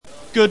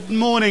Good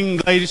morning,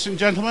 ladies and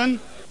gentlemen.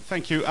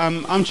 Thank you.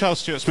 I'm Charles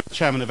Stewart-Smith,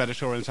 Chairman of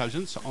Editorial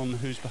Intelligence, on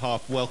whose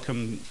behalf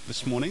welcome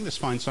this morning, this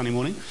fine sunny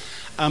morning.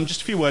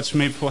 Just a few words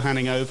from me before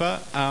handing over.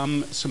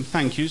 Some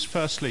thank yous,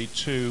 firstly,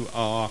 to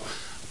our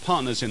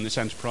partners in this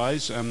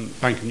enterprise,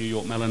 Bank of New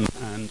York Mellon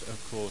and,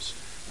 of course,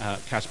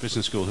 Cass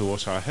Business School, who are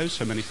also our host,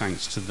 so many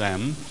thanks to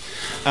them.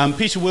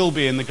 Peter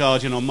Wilby in The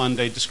Guardian on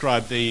Monday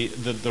described the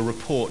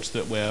report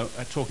that we're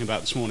talking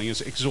about this morning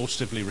as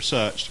exhaustively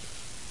researched.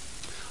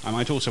 I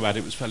might also add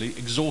it was fairly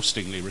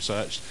exhaustingly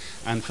researched,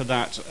 and for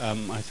that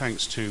my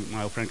thanks to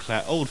my old friend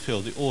Claire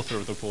Oldfield, the author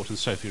of the report, and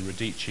Sophie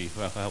Radici, who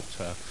have helped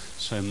her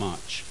so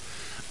much.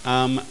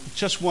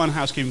 Just one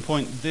housekeeping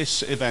point.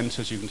 This event,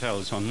 as you can tell,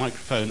 is on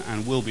microphone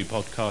and will be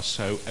podcast,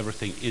 so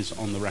everything is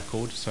on the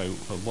record, so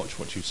watch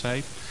what you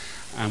say.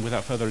 And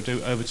without further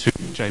ado, over to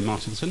Jane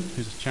Martinson,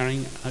 who's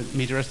chairing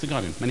Media Editor of The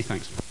Guardian. Many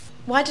thanks.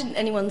 Why didn't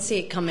anyone see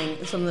it coming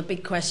is one of the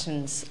big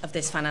questions of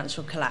this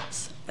financial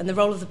collapse. And the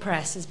role of the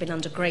press has been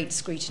under great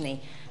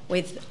scrutiny,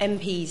 with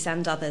MPs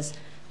and others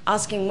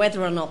asking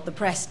whether or not the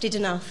press did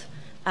enough,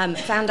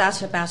 found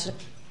out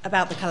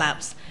about the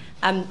collapse,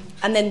 and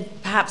then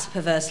perhaps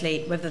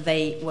perversely whether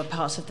they were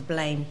part of the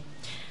blame.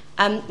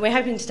 We're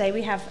hoping today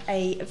we have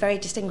a very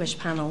distinguished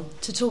panel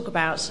to talk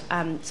about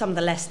some of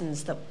the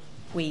lessons that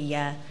we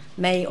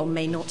may or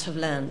may not have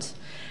learned.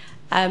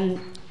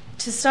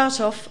 To start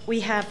off,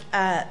 we have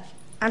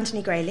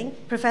Anthony Grayling,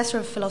 Professor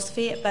of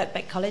Philosophy at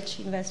Birkbeck College,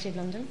 University of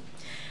London,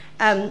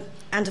 and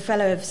a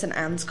Fellow of St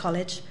Anne's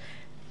College.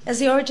 As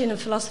the origin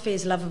of philosophy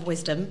is love of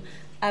wisdom,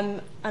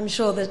 I'm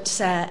sure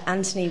that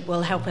Anthony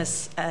will help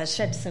us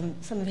shed some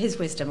of his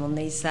wisdom on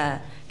these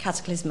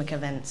cataclysmic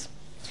events.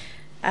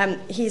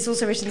 He's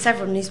also written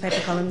several newspaper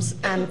columns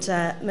and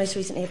most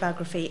recently a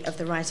biography of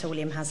the writer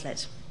William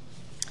Hazlitt.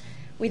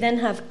 We then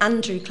have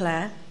Andrew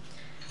Clare.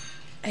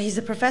 He's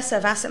a Professor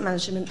of Asset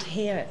Management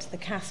here at the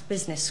Cass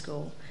Business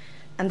School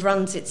and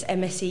runs its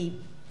MSc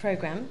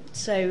programme.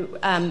 So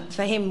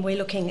for him, we're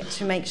looking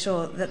to make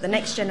sure that the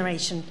next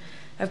generation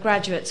of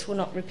graduates will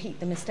not repeat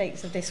the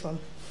mistakes of this one.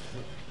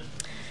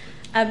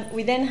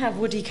 We then have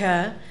Woody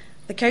Kerr,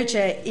 the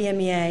co-chair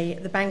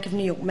EMEA, the Bank of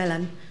New York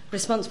Mellon,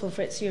 responsible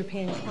for its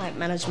European client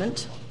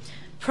management.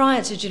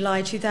 Prior to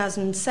July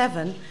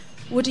 2007,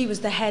 Woody was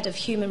the head of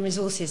human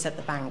resources at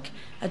the bank,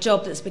 a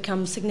job that's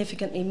become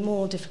significantly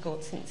more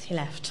difficult since he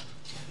left.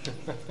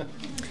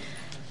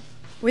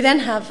 We then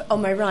have,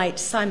 on my right,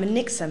 Simon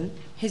Nixon,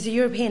 who's a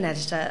European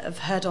editor of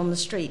Heard on the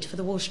Street for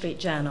the Wall Street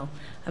Journal,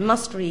 a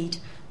must-read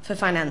for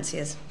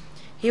financiers.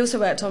 He also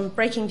worked on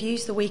Breaking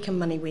Views, The Week and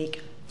Money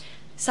Week.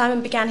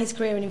 Simon began his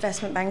career in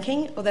investment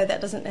banking, although that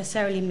doesn't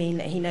necessarily mean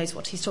that he knows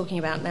what he's talking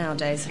about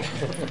nowadays.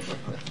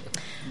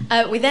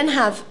 We then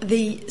have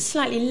the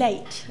slightly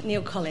late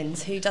Neil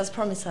Collins, who does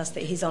promise us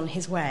that he's on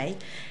his way.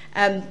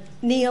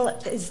 Neil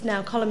is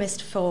now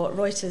columnist for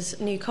Reuters'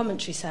 new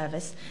commentary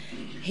service.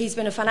 He's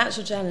been a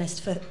financial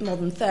journalist for more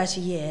than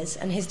 30 years,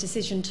 and his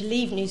decision to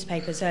leave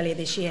newspapers earlier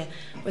this year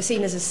was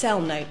seen as a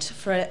sell note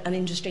for an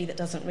industry that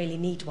doesn't really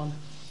need one.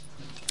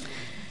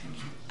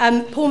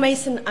 Paul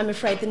Mason, I'm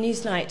afraid, the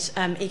Newsnight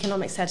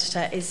economics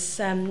editor, is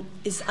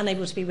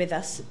unable to be with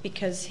us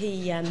because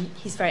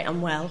he's very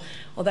unwell,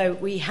 although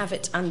we have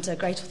it under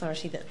great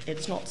authority that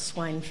it's not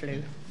swine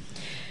flu.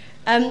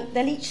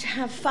 They'll each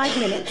have 5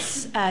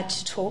 minutes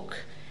to talk,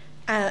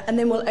 and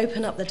then we'll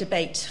open up the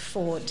debate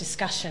for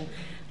discussion.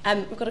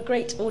 We've got a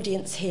great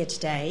audience here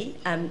today,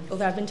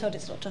 although I've been told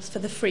it's not just for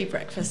the free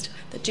breakfast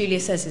that Julia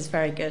says is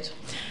very good.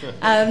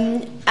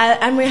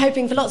 And we're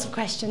hoping for lots of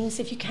questions.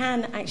 If you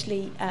can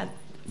actually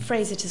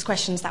phrase it as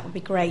questions, that would be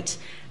great.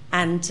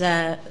 And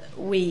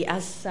we,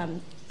 as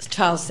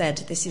Charles said,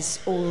 this is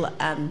all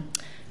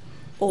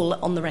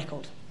on the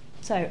record.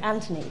 So,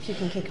 Anthony, if you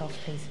can kick off,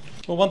 please.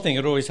 Well, one thing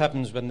that always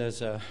happens when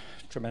there's a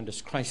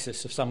tremendous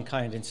crisis of some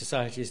kind in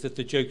society is that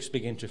the jokes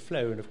begin to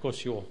flow. And, of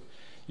course, you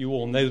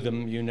all know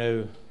them. You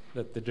know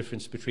that the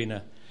difference between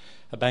a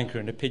banker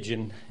and a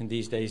pigeon in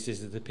these days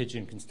is that the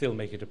pigeon can still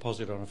make a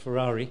deposit on a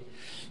Ferrari,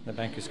 the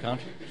bankers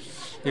can't.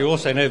 You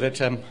also know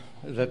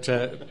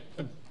that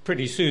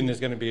pretty soon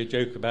there's going to be a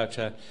joke about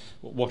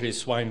what is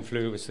swine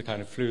flu. It's the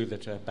kind of flu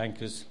that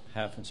bankers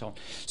have and so on.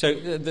 So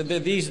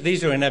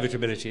these are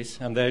inevitabilities,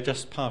 and they're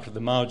just part of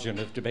the margin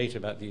of debate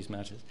about these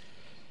matters.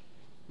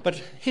 But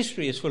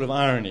history is full of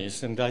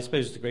ironies, and I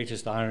suppose the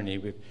greatest irony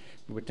we're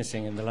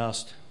witnessing in the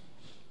last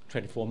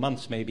 24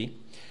 months maybe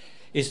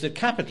is that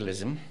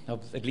capitalism,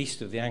 at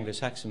least of the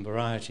Anglo-Saxon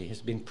variety,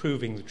 has been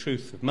proving the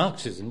truth of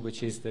Marxism,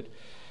 which is that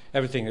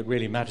everything that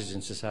really matters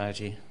in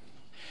society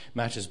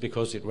matters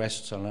because it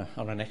rests on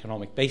an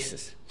economic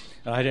basis.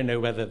 And I don't know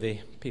whether the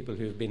people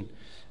who have been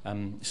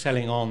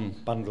selling on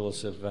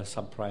bundles of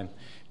subprime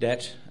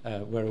debt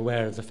were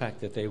aware of the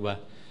fact that they were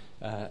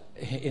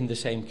in the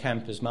same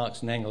camp as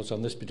Marx and Engels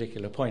on this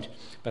particular point,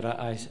 but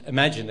I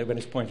imagine that when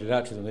it's pointed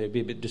out to them, they'd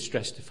be a bit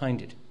distressed to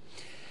find it.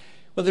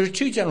 Well, there are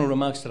two general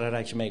remarks that I'd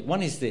like to make.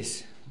 One is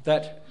this,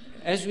 that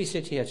as we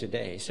sit here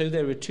today, so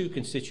there are two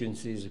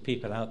constituencies of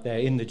people out there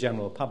in the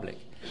general public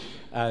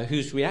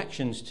whose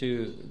reactions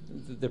to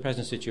the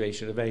present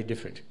situation are very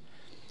different.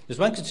 There's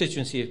one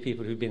constituency of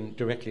people who've been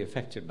directly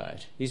affected by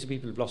it. These are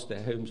people who've lost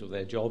their homes or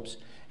their jobs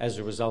as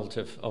a result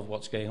of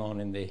what's going on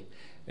in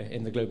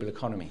the global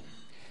economy.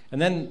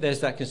 And then there's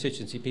that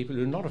constituency of people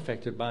who are not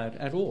affected by it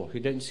at all, who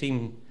don't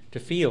seem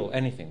to feel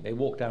anything. They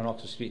walk down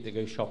Oxford Street, they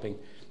go shopping,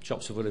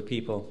 shops are full of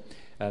people,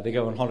 they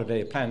go on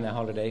holiday, plan their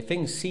holiday.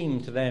 Things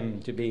seem to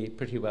them to be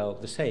pretty well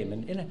the same.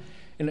 And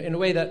in a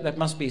way that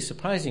must be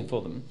surprising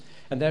for them.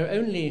 And their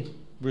only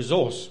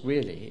resource,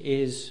 really,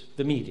 is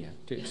the media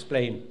to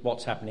explain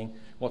what's happening,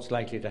 what's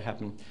likely to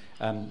happen,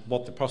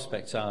 what the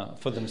prospects are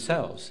for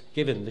themselves,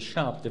 given the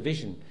sharp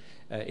division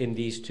in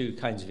these two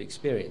kinds of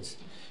experience.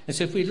 And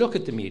so if we look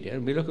at the media,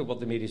 and we look at what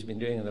the media has been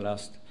doing in the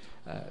last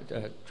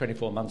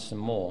 24 months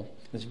and more,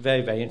 there's a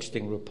very, very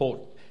interesting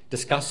report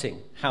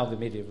discussing how the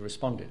media have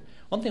responded.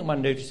 One thing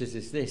one notices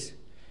is this,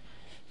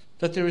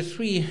 that there are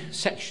three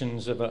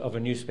sections of a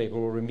newspaper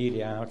or a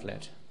media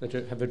outlet that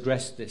have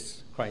addressed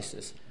this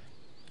crisis.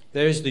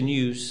 There is the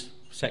news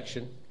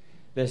section,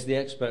 there's the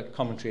expert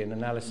commentary and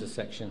analysis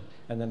section,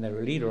 and then there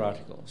are leader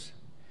articles.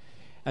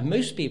 And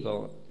most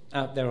people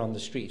out there on the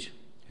street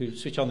who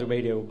switch on the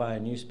radio or buy a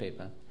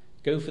newspaper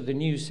go for the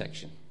news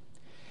section.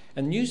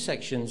 And news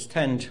sections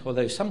tend,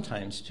 although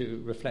sometimes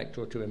to reflect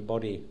or to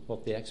embody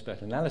what the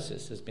expert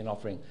analysis has been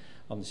offering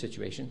on the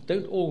situation,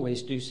 don't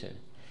always do so.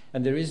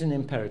 And there is an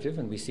imperative,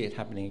 and we see it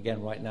happening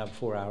again right now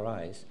before our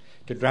eyes,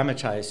 to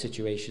dramatize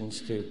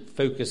situations, to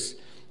focus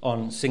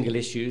on single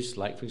issues,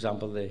 like, for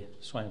example, the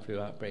swine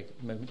flu outbreak at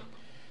the moment,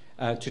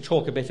 to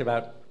talk a bit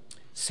about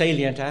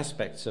salient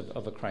aspects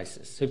of a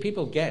crisis. So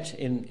people get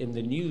in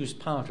the news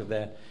part of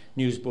their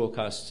news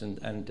broadcasts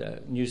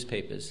and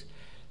newspapers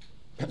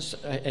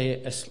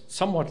a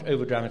somewhat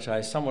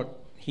over-dramatized, somewhat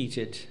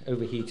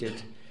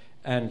overheated,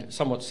 and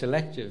somewhat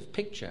selective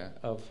picture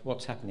of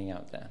what's happening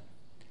out there.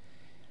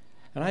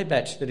 And I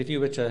bet that if you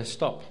were to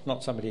stop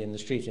not somebody in the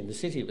street in the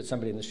city, but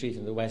somebody in the street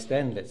in the West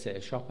End, let's say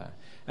a shopper,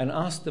 and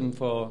ask them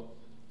for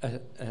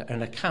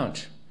an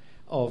account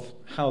of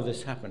how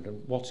this happened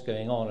and what's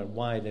going on and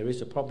why there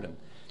is a problem,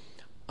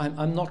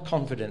 I'm not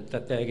confident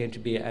that they're going to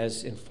be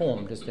as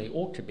informed as they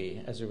ought to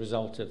be as a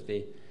result of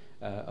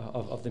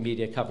the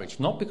media coverage.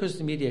 Not because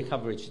the media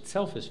coverage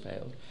itself has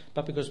failed,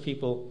 but because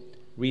people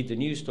read the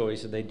news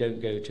stories and they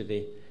don't go to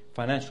the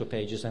financial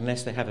pages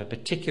unless they have a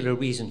particular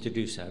reason to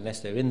do so,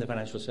 unless they're in the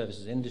financial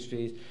services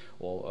industries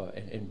or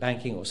in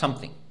banking or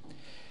something.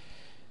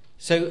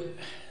 So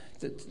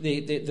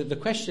the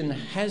question,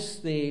 has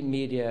the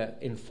media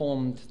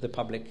informed the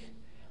public,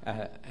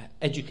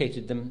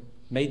 educated them,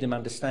 made them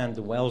understand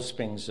the well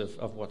springs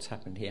of what's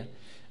happened here?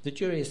 The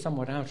jury is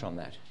somewhat out on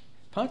that.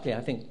 Partly,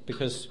 I think,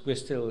 because we're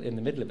still in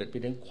the middle of it. We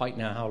don't quite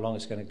know how long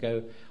it's going to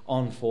go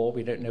on for.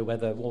 We don't know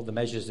whether all the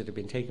measures that have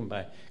been taken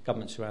by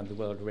governments around the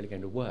world are really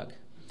going to work.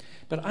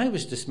 But I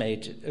was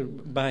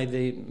dismayed by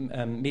the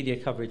media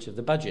coverage of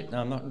the budget.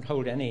 Now, I'm not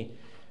holding any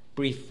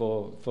brief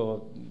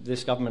for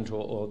this government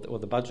or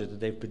the budget that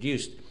they've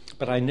produced,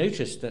 but I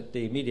noticed that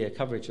the media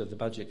coverage of the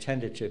budget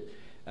tended to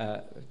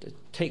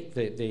take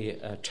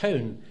the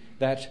tone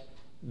that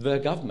the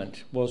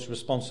government was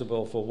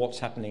responsible for what's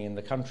happening in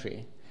the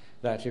country,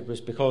 that it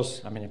was because,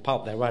 I mean, in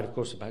part they're right, of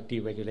course, about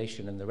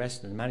deregulation and the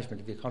rest and the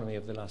management of the economy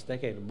over the last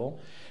decade or more,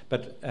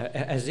 but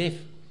as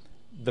if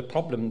the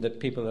problem that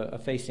people are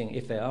facing,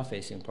 if they are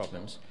facing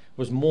problems,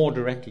 was more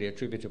directly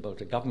attributable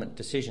to government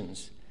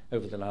decisions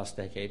over the last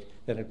decade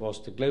than it was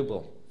to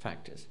global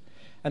factors.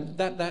 And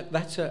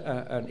that's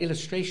an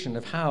illustration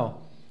of how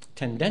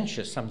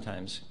tendentious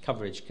sometimes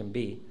coverage can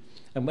be.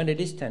 And when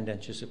it is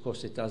tendentious, of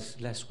course, it does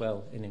less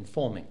well in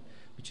informing,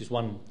 which is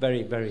one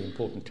very, very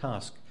important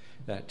task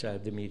that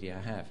the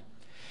media have.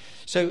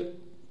 So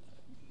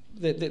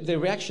the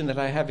reaction that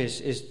I have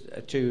is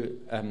to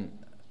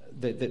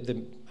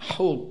the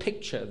whole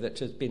picture that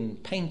has been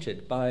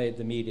painted by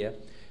the media,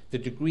 the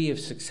degree of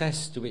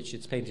success to which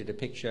it's painted a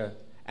picture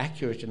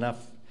accurate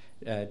enough,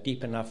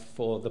 deep enough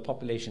for the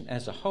population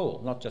as a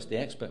whole, not just the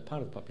expert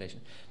part of the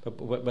population, but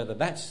whether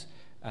that's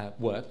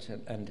worked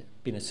and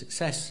been a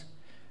success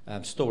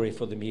story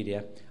for the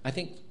media. I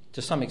think,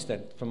 to some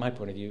extent, from my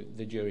point of view,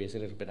 the jury is a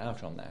little bit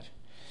out on that.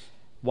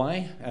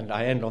 Why? And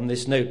I end on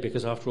this note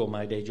because, after all,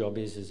 my day job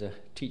is as a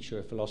teacher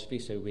of philosophy,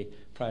 so we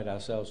pride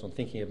ourselves on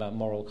thinking about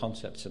moral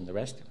concepts and the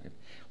rest. We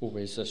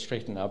always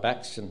straighten our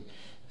backs and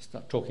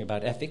start talking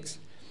about ethics.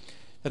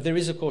 But there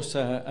is, of course,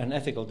 an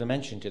ethical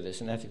dimension to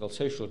this, an ethical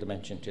social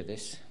dimension to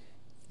this.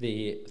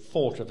 The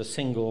thought of a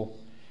single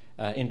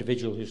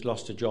individual who's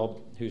lost a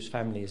job, whose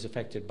family is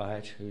affected by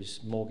it,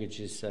 whose mortgage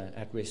is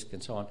at risk,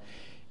 and so on,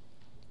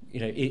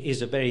 it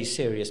is a very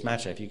serious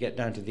matter. If you get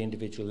down to the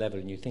individual level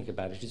and you think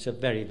about it, it's a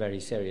very, very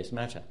serious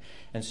matter.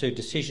 And so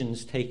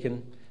decisions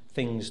taken,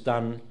 things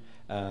done,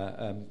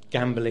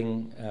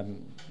 gambling,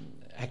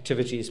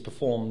 activities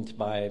performed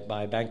by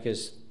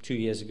bankers 2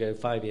 years ago,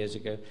 5 years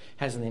ago,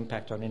 has an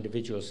impact on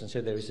individuals. And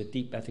so there is a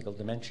deep ethical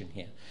dimension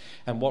here.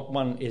 And what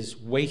one is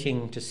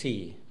waiting to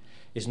see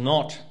is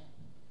not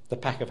the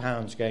pack of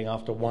hounds going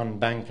after one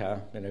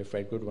banker,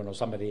 Fred Goodwin or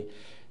somebody,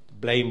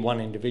 blame one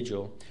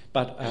individual,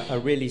 but a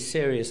really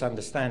serious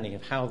understanding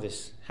of how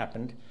this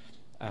happened,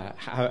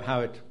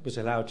 how it was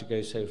allowed to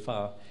go so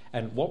far,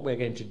 and what we're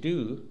going to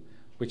do,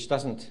 which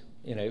doesn't,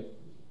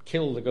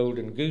 kill the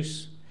golden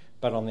goose,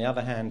 but on the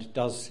other hand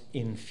does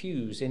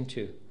infuse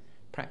into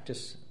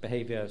practice,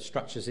 behaviour,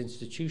 structures,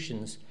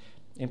 institutions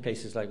in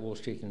places like Wall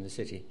Street and the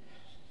City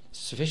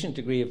sufficient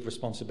degree of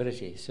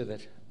responsibility so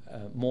that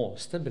more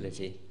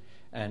stability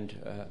and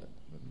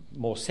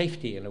more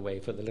safety, in a way,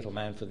 for the little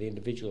man, for the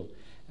individual,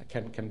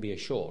 can be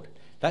assured.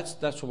 That's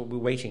what we're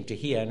waiting to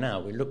hear now.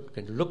 We're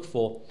going to look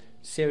for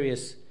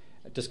serious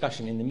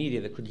discussion in the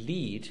media that could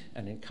lead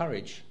and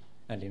encourage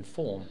and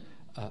inform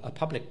a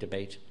public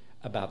debate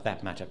about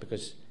that matter,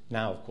 because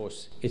now, of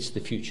course, it's the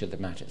future that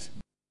matters.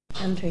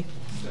 Andrew.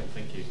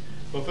 Thank you.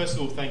 Well, first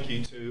of all, thank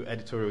you to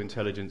Editorial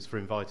Intelligence for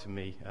inviting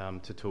me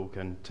to talk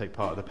and take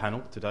part of the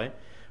panel today.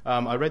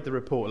 I read the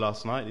report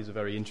last night. It's a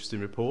very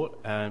interesting report.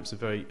 It's a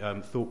very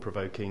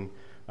thought-provoking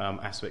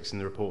aspects in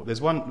the report. There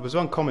was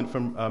one comment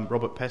from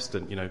Robert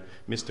Peston,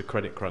 Mr.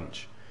 Credit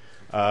Crunch,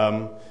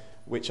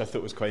 which I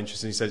thought was quite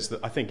interesting. He says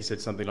that, I think he said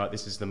something like,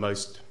 this is the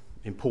most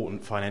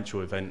important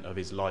financial event of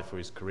his life or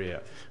his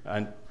career.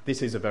 And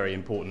this is a very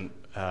important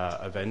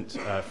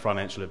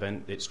financial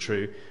event, it's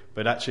true,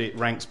 but actually it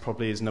ranks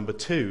probably as number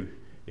 2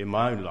 in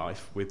my own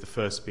life, with the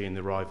first being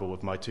the arrival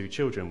of my 2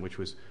 children, which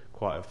was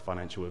quite a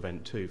financial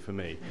event too for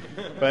me.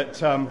 But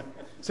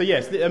so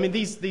yes,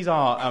 these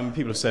are,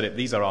 people have said it,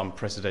 these are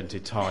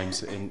unprecedented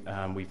times.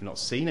 We've not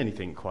seen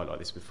anything quite like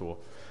this before.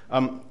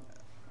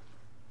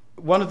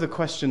 One of the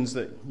questions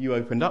that you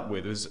opened up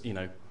with was,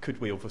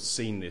 could we have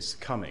seen this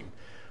coming?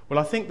 Well,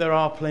 I think there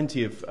are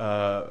plenty of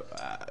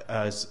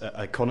as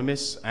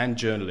economists and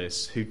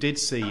journalists who did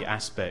see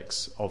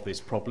aspects of this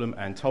problem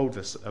and told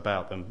us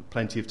about them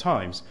plenty of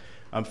times.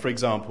 For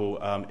example,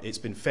 it's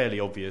been fairly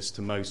obvious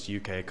to most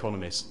UK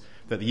economists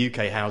that the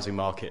UK housing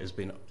market has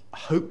been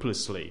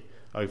hopelessly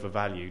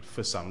overvalued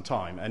for some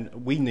time, and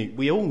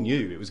we all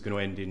knew it was going to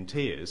end in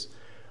tears.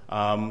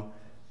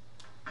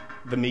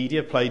 The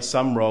media played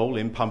some role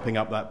in pumping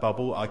up that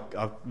bubble.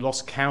 I've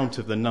lost count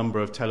of the number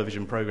of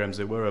television programmes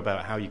there were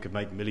about how you could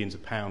make millions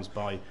of pounds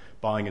by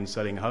buying and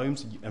selling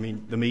homes.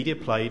 The media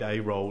played a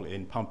role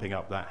in pumping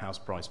up that house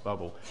price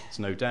bubble. There's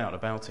no doubt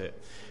about it.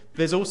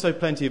 There's also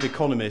plenty of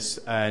economists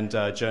and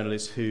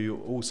journalists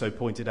who also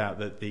pointed out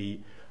that the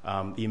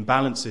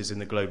imbalances in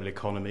the global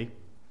economy,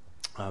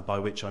 by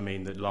which I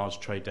mean that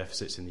large trade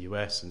deficits in the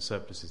US and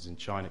surpluses in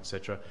China,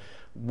 etc.,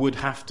 would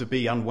have to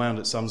be unwound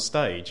at some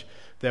stage.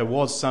 There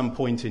was some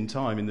point in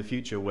time in the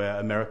future where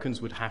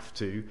Americans would have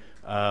to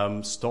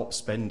stop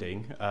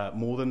spending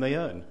more than they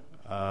earn,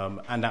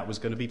 and that was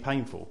going to be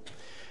painful.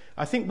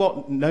 I think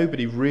what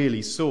nobody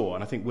really saw,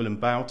 and I think Willem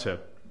Bouter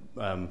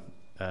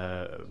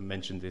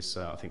mentioned this,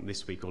 I think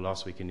this week or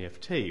last week in the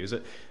FT, was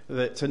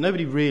that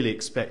nobody really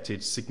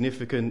expected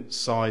significant,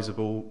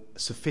 sizable,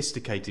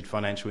 sophisticated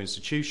financial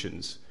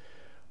institutions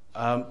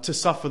to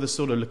suffer the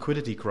sort of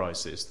liquidity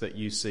crisis that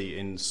you see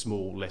in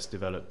small, less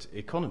developed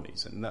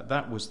economies. And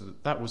that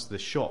was the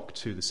shock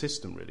to the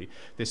system, really,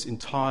 this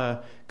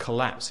entire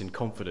collapse in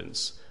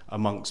confidence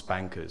amongst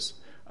bankers.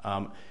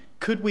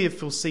 Could we have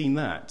foreseen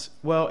that?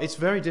 Well, it's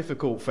very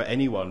difficult for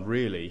anyone,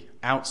 really,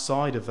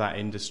 outside of that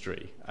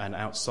industry and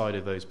outside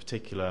of those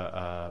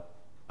particular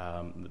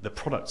the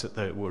products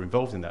that were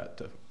involved in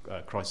that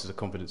crisis of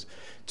confidence,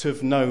 to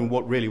have known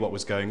what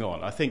was going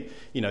on. I think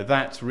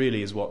that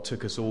really is what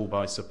took us all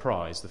by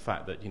surprise. The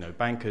fact that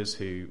bankers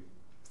who,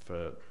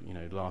 for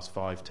the last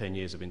 5-10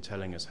 years, have been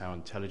telling us how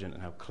intelligent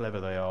and how clever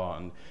they are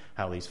and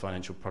how these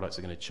financial products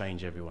are going to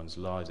change everyone's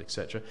lives,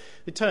 etc.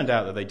 It turned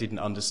out that they didn't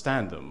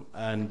understand them,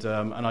 and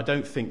I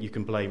don't think you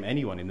can blame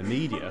anyone in the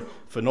media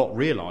for not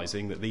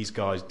realising that these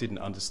guys didn't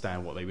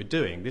understand what they were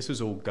doing. This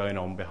was all going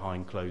on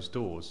behind closed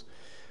doors.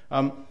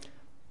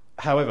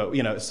 However,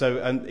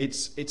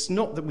 it's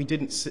not that we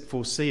didn't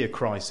foresee a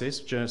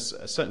crisis.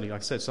 Certainly, like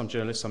I said, some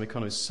journalists, some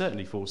economists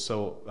certainly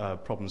foresaw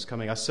problems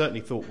coming. I certainly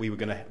thought we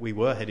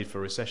were headed for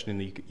a recession in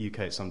the UK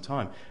at some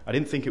time. I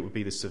didn't think it would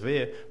be this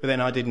severe, but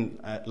then I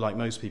didn't, like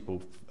most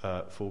people,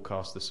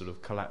 forecast the sort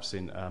of collapse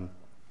in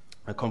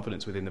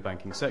confidence within the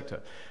banking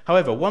sector.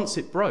 However, once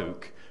it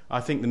broke,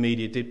 I think the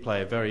media did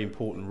play a very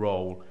important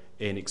role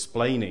in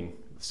explaining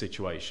the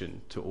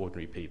situation to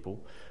ordinary people.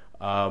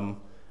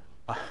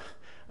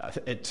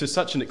 To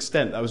such an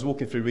extent, I was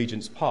walking through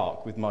Regent's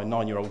Park with my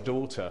 9-year-old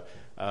daughter,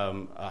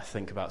 I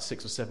think about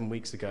 6 or 7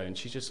 weeks ago, and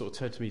she just sort of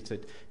turned to me and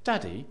said,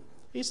 "Daddy,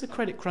 is the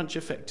credit crunch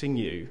affecting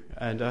you?"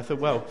 And I thought,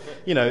 well,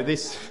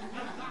 this...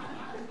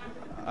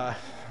 I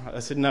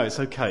said, "No, it's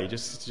okay,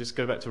 just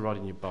go back to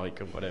riding your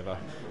bike or whatever.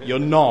 You're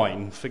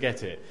 9,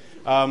 forget it."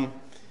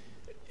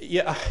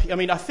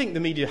 I think the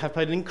media have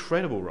played an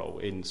incredible role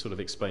in sort of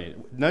explaining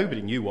it.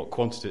 Nobody knew what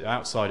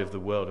outside of the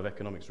world of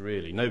economics,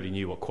 really, nobody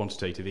knew what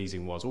quantitative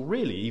easing was, or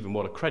really even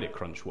what a credit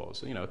crunch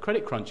was. A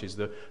credit crunch is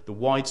the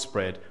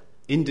widespread,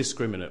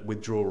 indiscriminate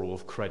withdrawal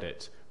of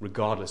credit,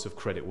 regardless of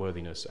credit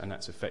worthiness, and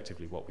that's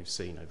effectively what we've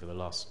seen over the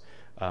last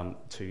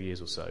 2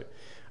 years or so.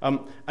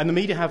 And the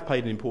media have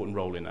played an important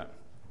role in that.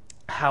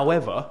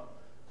 However,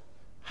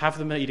 have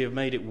the media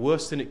made it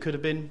worse than it could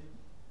have been?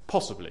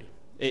 Possibly.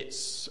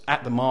 It's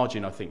at the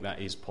margin, I think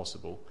that is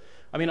possible.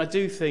 I mean, I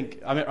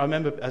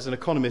remember as an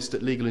economist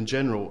at Legal &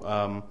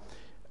 General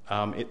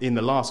in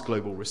the last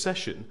global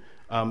recession,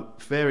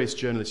 various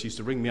journalists used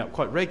to ring me up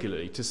quite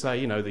regularly to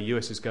say, the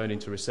US is going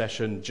into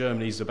recession,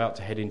 Germany's about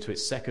to head into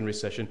its second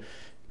recession.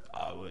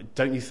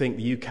 Don't you think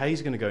the UK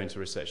is going to go into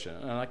recession?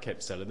 And I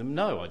kept telling them,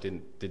 no, I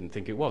didn't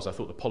think it was. I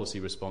thought the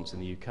policy response in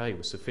the UK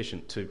was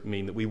sufficient to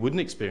mean that we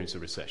wouldn't experience a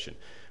recession.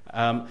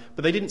 But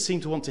they didn't seem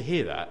to want to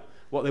hear that.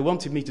 What they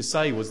wanted me to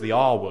say was the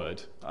R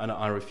word, and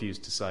I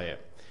refused to say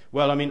it.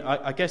 Well, I mean,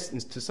 I guess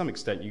to some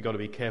extent you've got to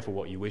be careful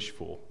what you wish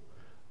for.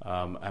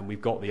 And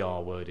we've got the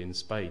R word in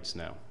spades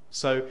now.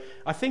 So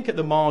I think at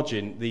the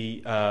margin,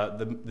 the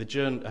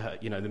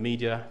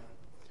media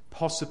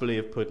possibly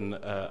have put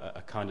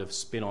a kind of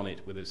spin on it,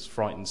 it's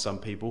frightened some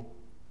people.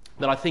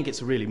 But I think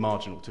it's really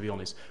marginal, to be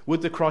honest.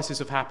 Would the crisis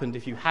have happened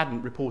if you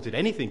hadn't reported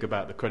anything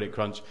about the credit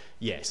crunch?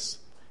 Yes.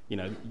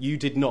 You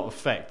did not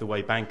affect the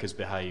way bankers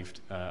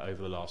behaved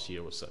over the last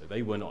year or so.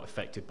 They were not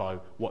affected by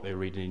what they were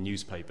reading in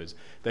newspapers.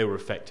 They were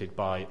affected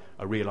by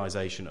a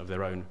realisation of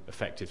their own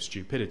effective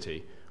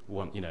stupidity.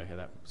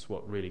 That's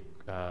what really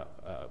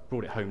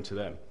brought it home to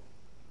them.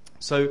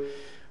 So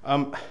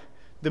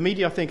the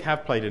media, I think,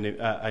 have played an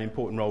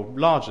important role,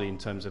 largely in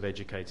terms of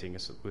educating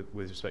us with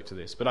respect to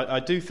this. But I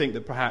do think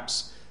that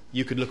perhaps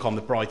you could look on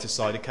the brighter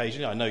side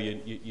occasionally. I know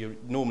you're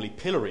normally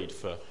pilloried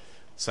for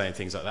saying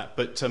things like that.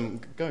 But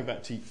going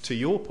back to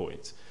your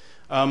point,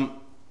 I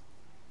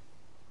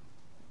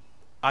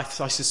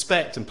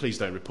suspect, and please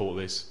don't report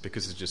this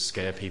because it just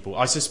scare people,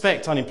 I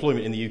suspect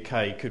unemployment in the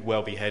UK could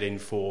well be heading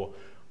for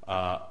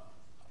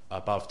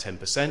above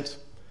 10%.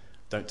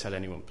 Don't tell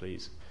anyone,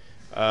 please.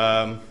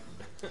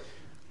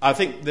 I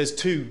think there's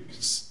two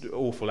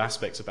awful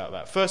aspects about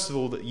that. First of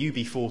all, that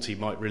UB40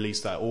 might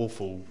release that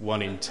awful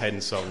 1 in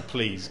 10 song.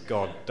 Please,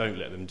 God, don't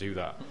let them do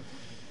that.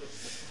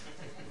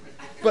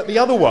 But the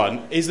other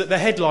one is that the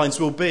headlines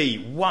will be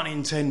 1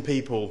 in 10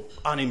 people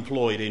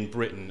unemployed in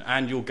Britain,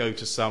 and you'll go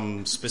to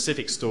some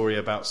specific story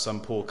about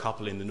some poor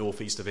couple in the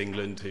northeast of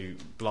England who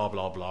blah,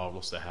 blah, blah,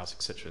 lost their house,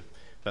 etc.,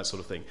 that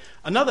sort of thing.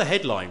 Another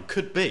headline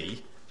could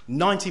be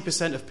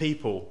 90% of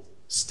people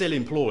still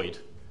employed.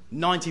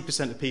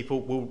 90% of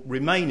people will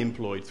remain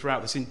employed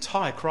throughout this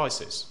entire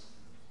crisis.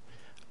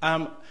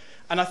 And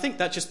I think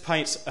that just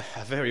paints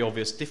a very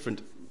obvious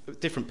different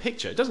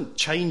picture. It doesn't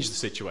change the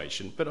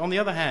situation, but on the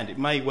other hand, it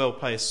may well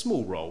play a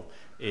small role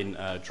in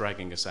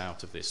dragging us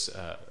out of this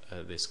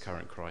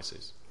current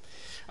crisis.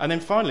 And then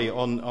finally,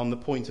 on the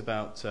point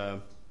about,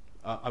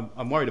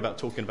 I'm worried about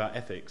talking about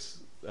ethics,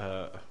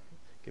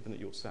 given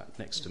that you're sat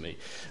next to me.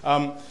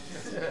 I'm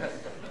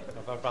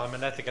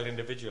an ethical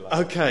individual.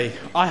 Okay,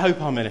 I hope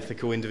I'm an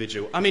ethical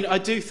individual. I mean, I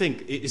do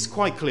think it's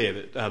quite clear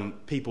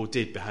that people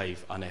did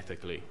behave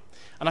unethically.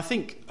 And I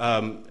think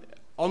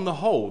on the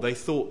whole, they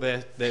thought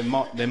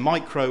their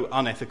micro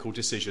unethical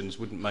decisions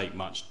wouldn't make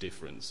much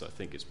difference. I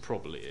think it's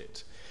probably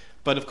it.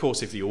 But of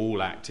course, if you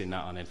all act in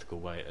that unethical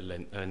way,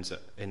 it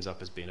ends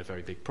up as being a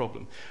very big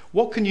problem.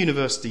 What can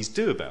universities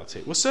do about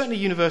it? Well, certainly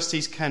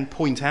universities can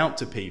point out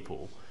to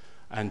people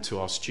and to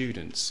our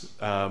students,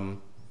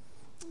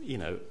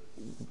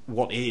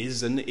 what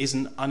is and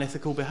isn't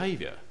unethical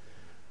behaviour.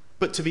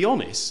 But to be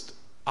honest,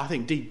 I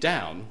think deep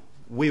down,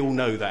 we all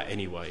know that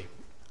anyway.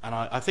 And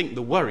I think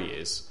the worry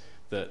is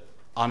that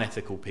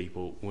unethical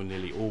people will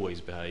nearly always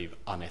behave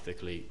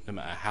unethically, no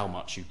matter how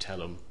much you tell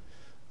them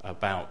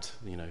about,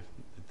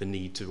 the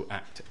need to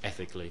act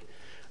ethically.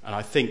 And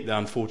I think that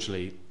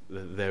unfortunately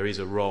there is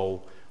a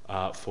role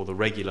for the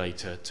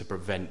regulator to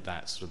prevent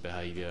that sort of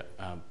behaviour,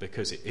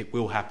 because it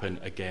will happen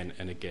again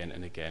and again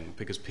and again,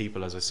 because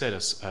people, as I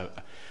said,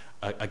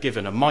 are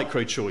given a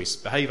micro choice: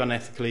 behave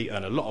unethically,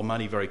 earn a lot of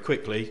money very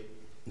quickly,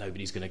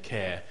 nobody's going to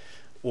care,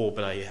 or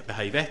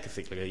behave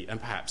ethically and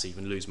perhaps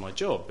even lose my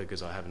job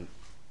because I haven't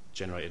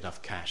generated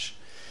enough cash.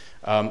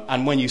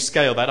 And when you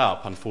scale that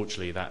up,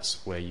 unfortunately,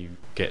 that's where you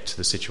get to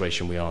the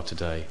situation we are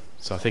today.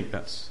 So I think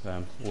that's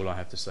all I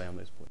have to say on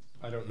this point.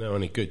 I don't know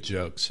any good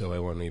jokes, so I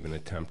won't even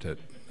attempt it.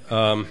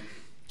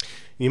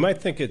 You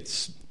might think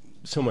it's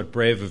somewhat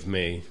brave of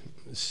me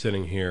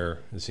sitting here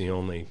as the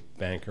only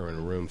banker in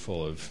a room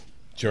full of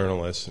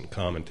journalists and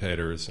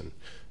commentators and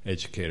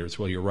educators.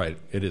 Well, you're right.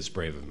 It is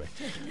brave of me.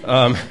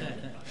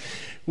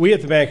 We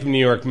at the Bank of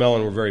New York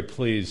Mellon were very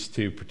pleased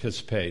to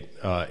participate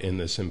in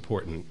this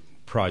important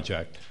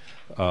project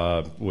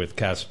with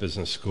Cass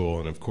Business School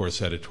and, of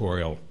course,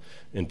 editorial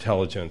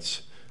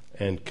intelligence.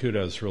 And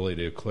kudos really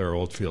to Claire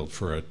Oldfield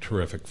for a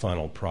terrific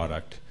final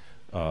product,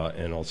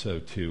 and also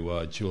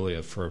to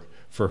Julia for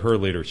her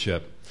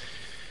leadership.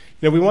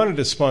 We wanted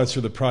to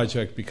sponsor the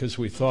project because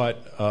we thought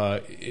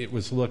it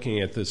was looking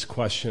at this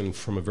question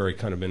from a very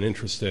kind of an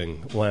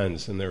interesting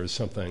lens, and there was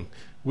something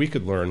we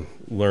could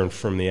learn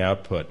from the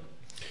output.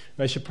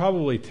 And I should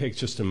probably take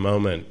just a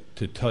moment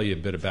to tell you a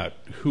bit about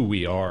who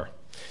we are.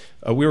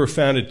 We were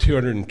founded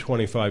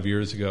 225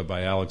 years ago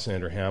by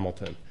Alexander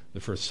Hamilton, the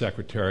first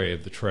Secretary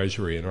of the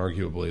Treasury and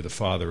arguably the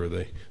father of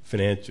the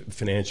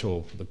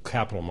the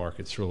capital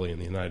markets really in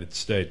the United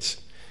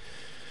States.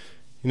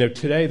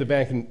 Today the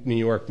Bank of New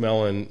York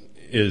Mellon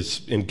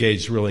is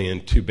engaged really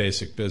in two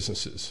basic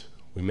businesses.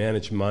 We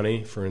manage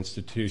money for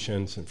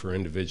institutions and for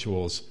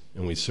individuals,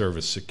 and we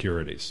service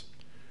securities.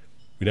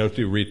 We don't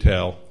do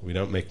retail. We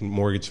don't make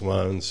mortgage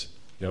loans.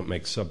 We don't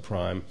make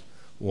subprime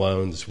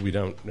loans. We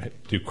don't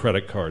do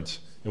credit cards.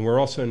 And we're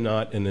also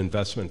not an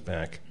investment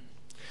bank.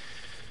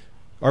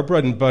 Our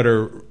bread and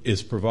butter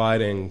is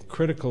providing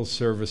critical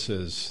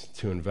services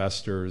to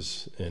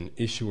investors and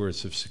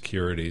issuers of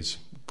securities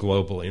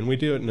globally, and we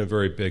do it in a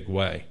very big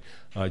way.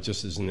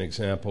 Just as an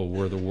example,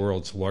 we're the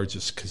world's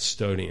largest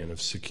custodian of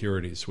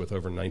securities with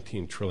over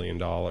 $19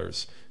 trillion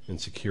in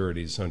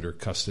securities under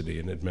custody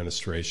and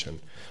administration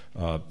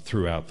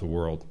throughout the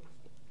world.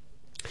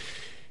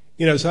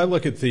 As I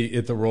look at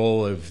the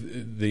role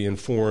of the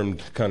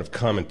informed kind of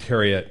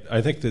commentariat,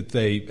 I think that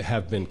they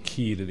have been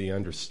key to the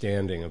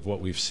understanding of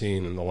what we've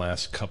seen in the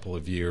last couple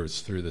of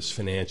years through this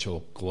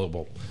financial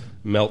global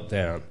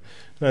meltdown.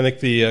 And I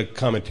think the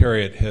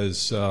commentariat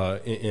has,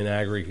 in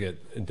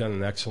aggregate, done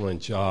an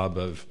excellent job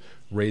of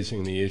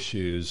raising the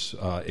issues,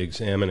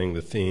 examining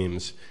the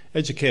themes,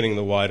 educating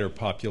the wider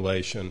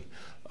population,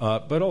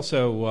 but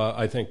also,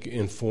 I think,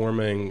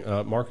 informing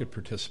market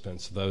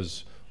participants,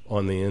 those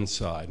on the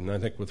inside. And I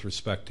think with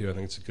respect to, I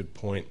think it's a good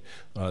point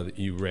that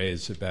you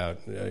raised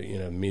about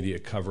media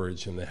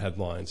coverage and the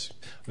headlines.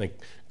 I think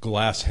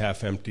glass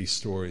half empty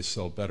stories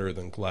sell better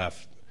than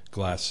glass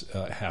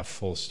half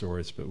full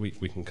stories, but we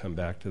can come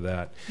back to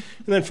that.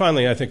 And then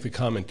finally, I think the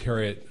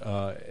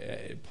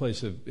commentariat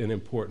plays an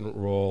important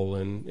role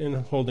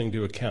in holding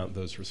to account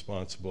those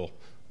responsible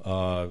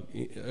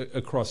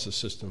across the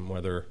system,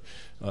 whether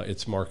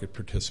it's market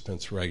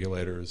participants,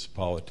 regulators,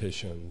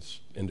 politicians,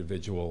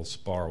 individuals,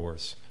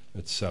 borrowers,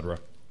 etc.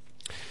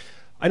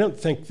 I don't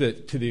think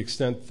that to the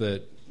extent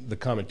that the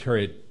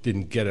commentariat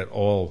didn't get it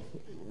all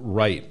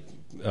right,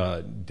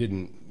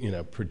 didn't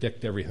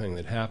predict everything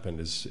that happened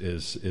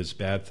is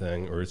bad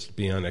thing, or it's to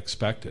be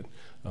unexpected.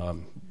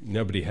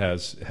 Nobody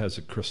has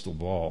a crystal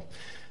ball.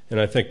 And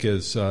I think,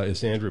 as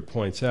Andrew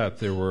points out,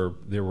 there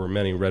were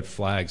many red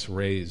flags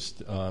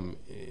raised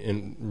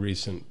in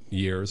recent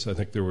years. I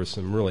think there was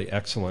some really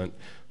excellent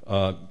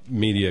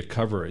media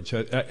coverage.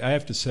 I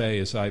have to say,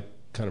 as I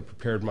kind of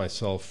prepared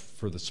myself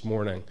for this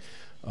morning,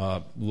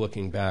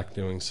 looking back,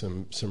 doing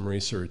some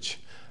research,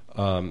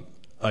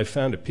 I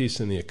found a piece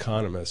in The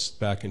Economist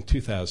back in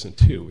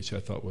 2002, which I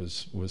thought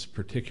was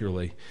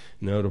particularly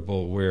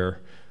notable, where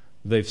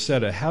they've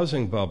said a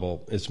housing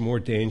bubble is more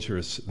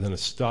dangerous than a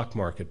stock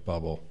market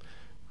bubble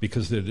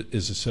because it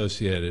is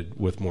associated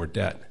with more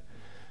debt.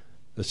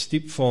 A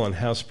steep fall in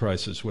house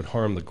prices would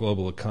harm the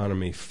global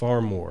economy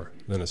far more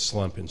than a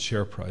slump in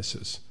share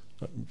prices.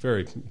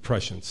 Very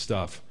prescient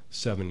stuff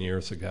 7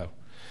 years ago.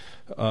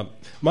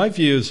 My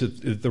view is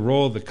that the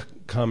role of the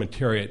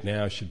commentariat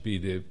now should be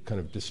to kind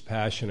of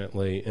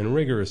dispassionately and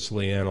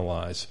rigorously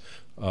analyze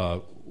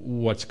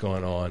what's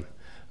going on,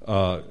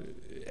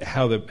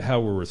 how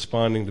we're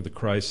responding to the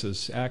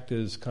crisis, act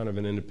as kind of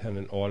an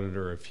independent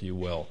auditor, if you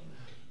will,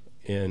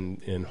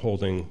 in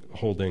holding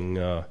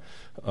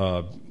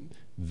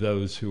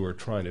those who are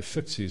trying to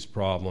fix these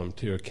problems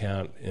to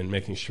account and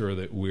making sure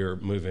that we're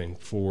moving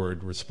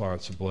forward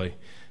responsibly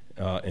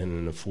and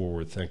in a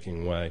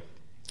forward-thinking way.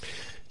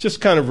 Just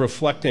kind of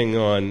reflecting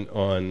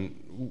on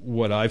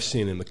what I've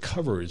seen in the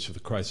coverage of the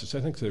crisis,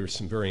 I think there are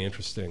some very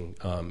interesting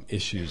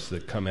issues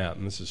that come out,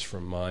 and this is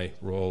from my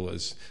role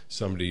as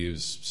somebody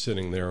who's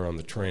sitting there on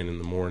the train in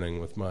the morning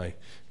with my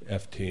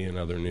FT and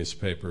other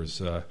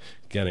newspapers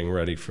getting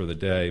ready for the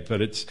day.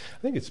 But I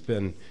think it's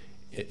been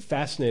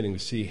fascinating to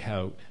see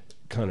how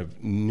kind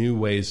of new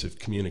ways of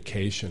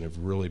communication have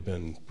really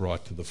been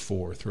brought to the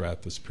fore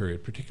throughout this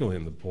period, particularly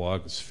in the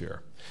blogosphere.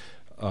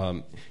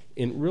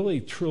 And really,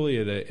 truly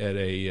at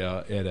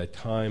a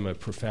time of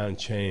profound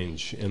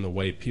change in the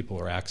way people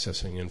are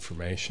accessing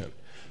information.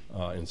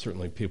 And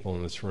certainly people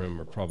in this room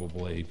are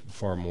probably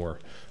far more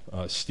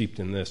steeped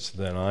in this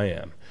than I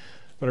am.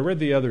 But I read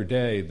the other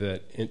day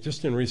that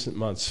just in recent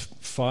months,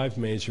 5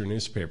 major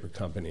newspaper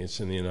companies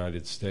in the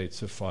United States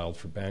have filed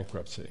for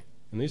bankruptcy.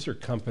 And these are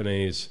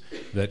companies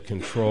that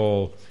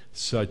control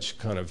such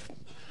kind of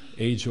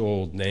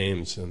age-old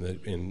names in the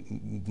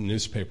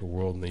newspaper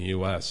world in the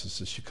U.S. as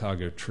the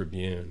Chicago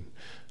Tribune,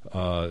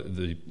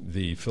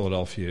 the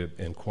Philadelphia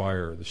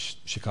Inquirer, the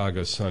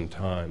Chicago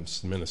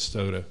Sun-Times,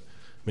 the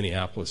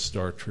Minneapolis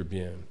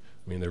Star-Tribune.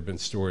 I mean, there have been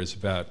stories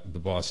about the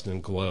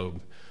Boston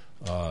Globe,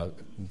 the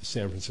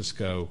San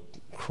Francisco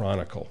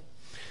Chronicle.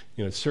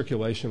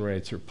 Circulation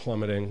rates are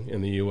plummeting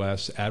in the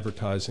U.S.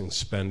 Advertising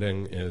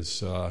spending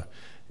is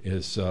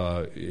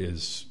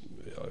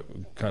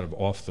kind of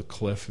off the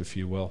cliff, if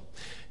you will.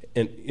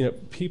 And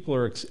people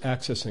are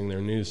accessing their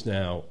news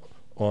now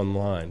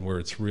online, where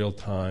it's real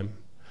time,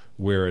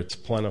 where it's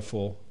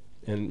plentiful,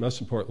 and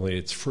most importantly,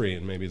 it's free.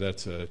 And maybe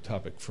that's a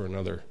topic for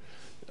another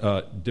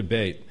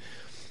debate.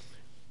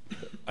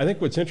 I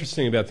think what's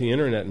interesting about the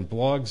internet and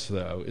blogs,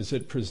 though, is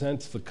it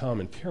presents the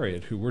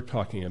commentariat, who we're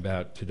talking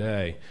about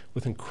today,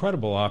 with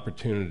incredible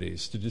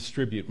opportunities to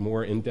distribute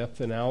more in-depth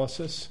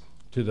analysis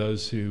to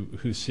those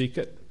who seek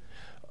it.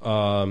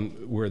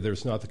 where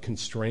there's not the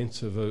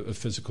constraints of a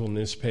physical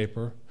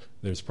newspaper.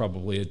 There's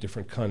probably a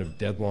different kind of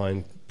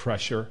deadline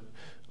pressure.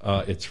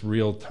 It's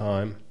real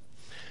time.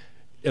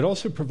 It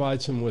also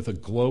provides them with a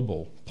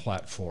global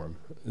platform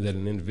that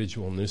an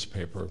individual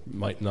newspaper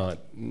might not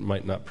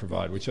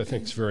provide, which I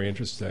think is very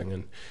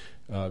interesting.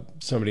 And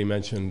somebody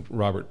mentioned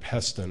Robert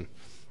Peston.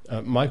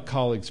 My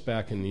colleagues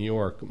back in New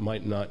York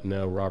might not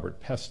know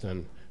Robert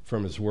Peston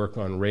from his work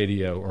on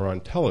radio or on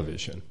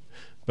television,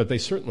 but they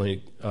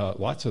certainly,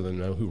 lots of them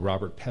know who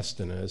Robert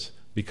Peston is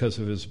because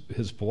of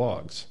his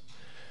blogs.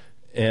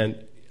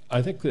 And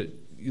I think that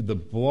the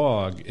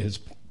blog has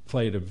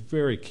played a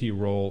very key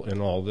role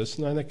in all this,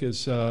 and I think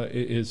has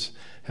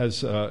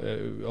a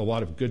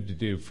lot of good to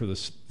do for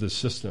the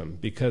system,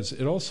 because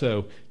it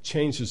also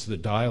changes the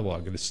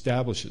dialogue. It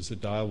establishes a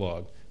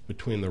dialogue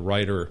between the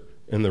writer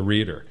and the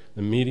reader.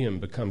 The medium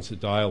becomes a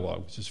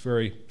dialogue, which is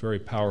very, very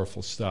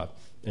powerful stuff.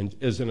 And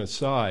as an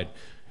aside,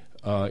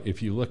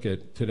 if you look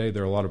at today,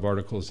 there are a lot of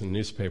articles in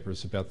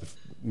newspapers about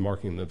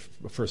marking the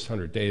first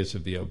 100 days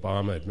of the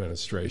Obama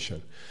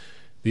administration.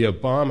 The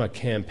Obama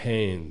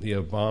campaign, the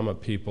Obama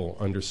people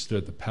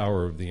understood the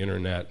power of the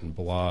internet and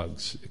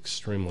blogs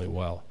extremely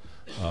well.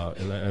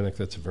 And I think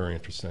that's a very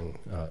interesting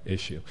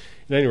issue.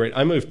 At any rate,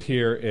 I moved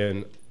here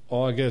in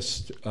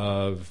August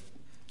of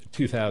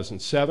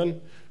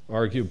 2007,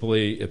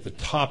 arguably at the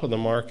top of the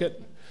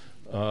market.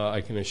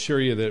 I can assure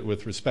you that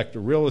with respect to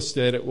real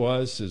estate it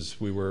was, as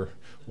we were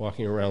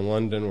walking around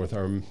London with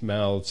our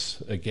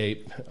mouths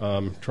agape,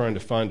 trying to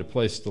find a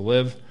place to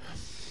live.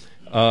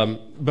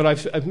 But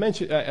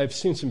I've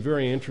seen some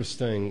very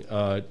interesting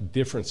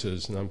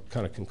differences, and I'm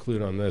kind of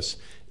conclude on this,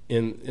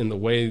 in the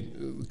way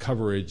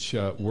coverage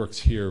works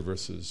here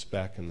versus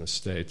back in the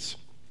States.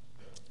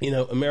 You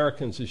know,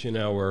 Americans, as you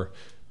know, are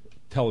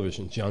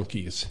television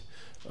junkies.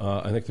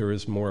 I think there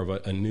is more of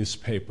a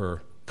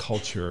newspaper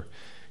culture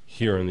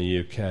here in the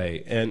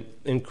UK, and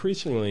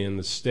increasingly in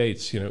the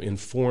States, you know,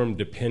 informed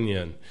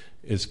opinion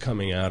is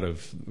coming out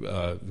of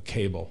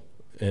cable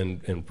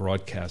and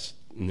broadcast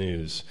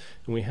news.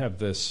 And we have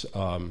this,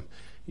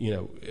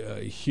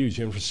 huge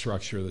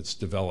infrastructure that's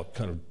developed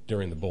kind of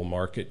during the bull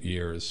market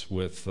years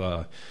with,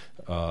 the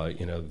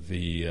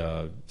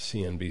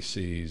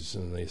CNBCs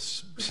and the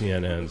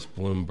CNNs,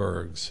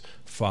 Bloombergs,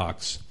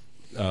 Fox.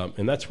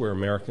 And that's where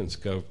Americans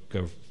go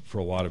for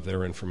a lot of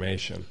their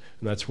information.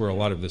 And that's where a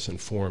lot of this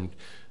informed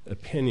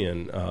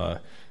opinion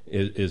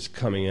is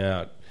coming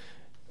out.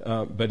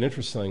 But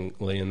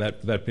interestingly, and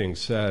that being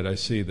said, I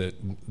see that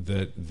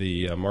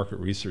the market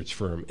research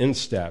firm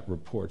Instat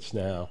reports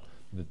now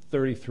that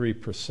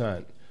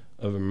 33%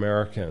 of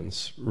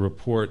Americans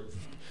report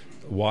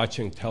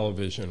watching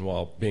television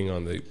while being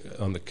on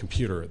the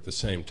computer at the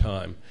same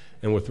time.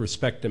 And with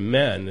respect to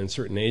men in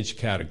certain age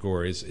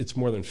categories, it's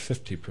more than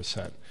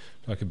 50%.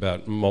 Talk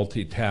about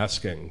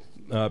multitasking.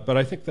 But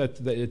I think that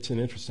it's an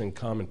interesting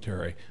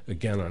commentary,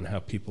 again, on how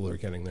people are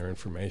getting their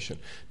information.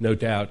 No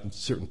doubt a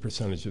certain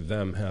percentage of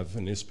them have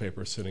a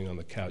newspaper sitting on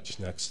the couch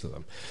next to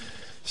them.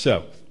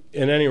 So,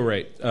 at any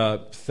rate,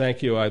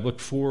 thank you. I look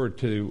forward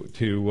to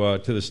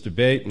this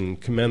debate and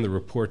commend the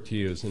report to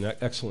you as an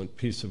excellent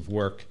piece of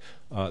work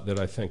that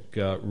I think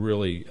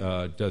really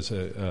does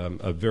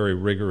a very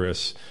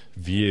rigorous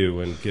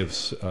view and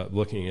gives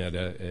looking at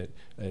a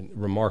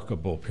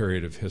remarkable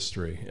period of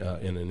history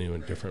in a new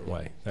and different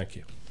way. Thank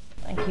you.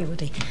 Thank you,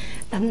 Woody.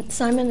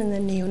 Simon and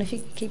then Neil, if you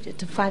could keep it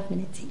to 5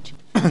 minutes each.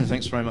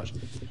 Thanks very much.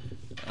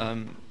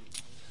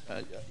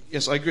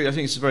 Yes, I agree. I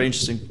think it's a very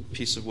interesting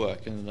piece of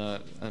work, and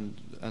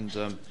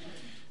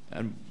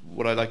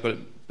what I like about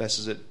it best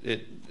is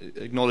it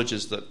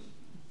acknowledges that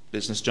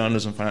business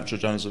journalism, financial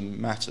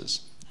journalism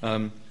matters.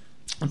 I'm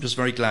just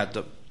very glad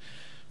that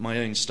my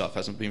own stuff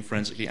hasn't been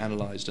forensically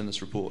analysed in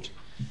this report,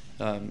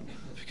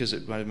 because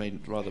it might have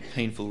made rather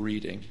painful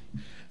reading.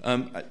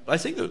 I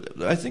think the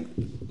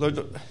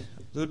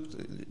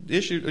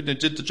issue,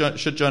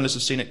 should journalists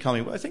have seen it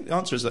coming? Well, I think the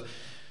answer is that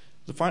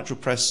the financial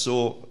press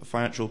saw a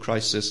financial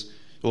crisis,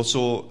 or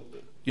saw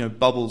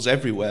bubbles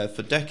everywhere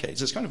for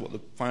decades. It's kind of what the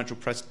financial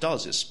press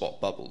does, is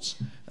spot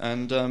bubbles.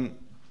 And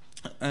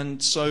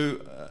so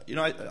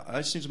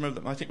I seem to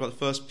remember that I think about the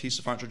first piece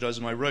of financial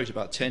journalism I wrote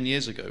about 10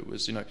 years ago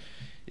was,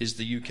 is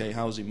the UK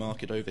housing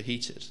market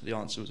overheated? The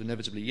answer was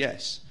inevitably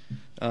yes.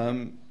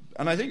 And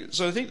I think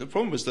the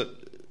problem was that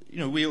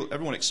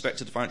everyone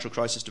expected the financial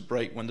crisis to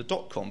break when the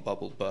dot-com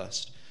bubble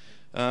burst.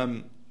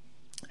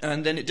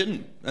 And then it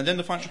didn't. And then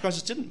the financial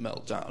crisis didn't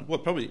melt down. Well,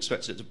 probably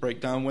expected it to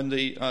break down when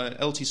the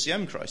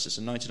LTCM crisis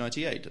in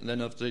 1998, and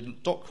then of the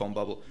dot-com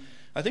bubble.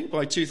 I think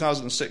by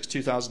 2006,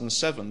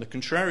 2007, the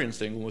contrarian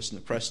thing almost in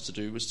the press to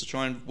do was to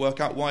try and work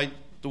out why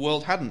the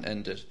world hadn't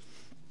ended.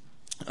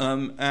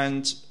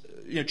 And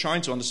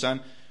trying to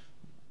understand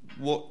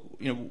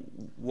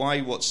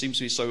why what seems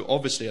to be so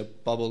obviously a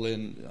bubble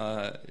in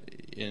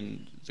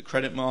the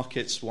credit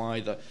markets, why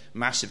the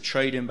massive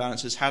trade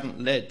imbalances hadn't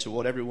led to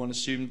what everyone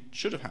assumed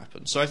should have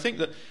happened. So I think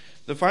that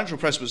the financial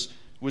press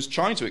was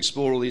trying to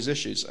explore all these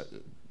issues,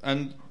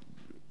 and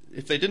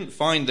if they didn't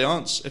find the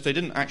answer, if they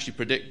didn't actually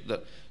predict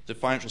that the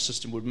financial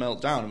system would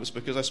melt down, it was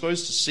because, I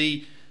suppose, to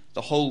see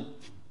the whole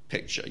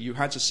picture, you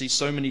had to see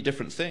so many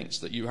different things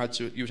that you'd had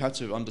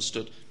to have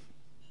understood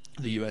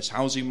the US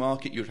housing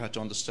market, you'd had to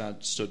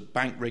understand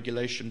bank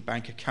regulation,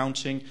 bank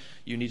accounting,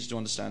 you needed to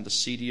understand the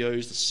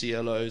CDOs, the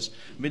CLOs.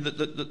 I mean,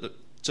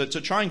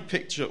 to try and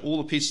picture all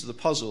the pieces of the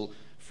puzzle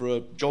for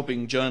a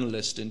jobbing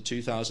journalist in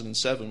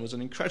 2007 was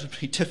an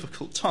incredibly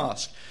difficult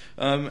task.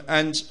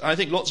 And I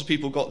think lots of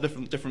people got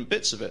different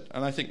bits of it,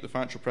 and I think the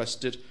financial press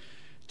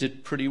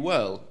did pretty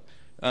well.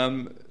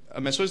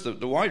 I suppose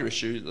the wider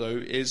issue, though,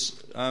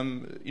 is,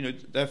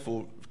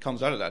 therefore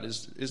comes out of that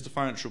is the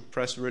financial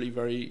press really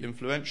very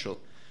influential?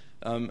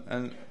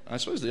 And I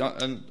suppose,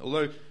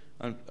 although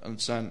I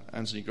understand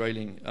Anthony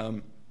Grayling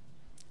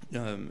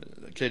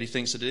clearly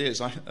thinks that it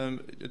is,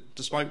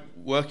 despite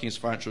working as a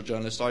financial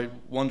journalist, I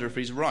wonder if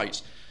he's right.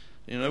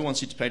 No one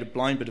seemed to pay a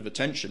blind bit of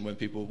attention when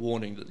people were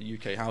warning that the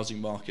UK housing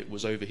market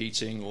was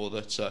overheating, or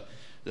that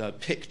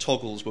PIC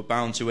toggles were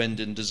bound to end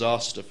in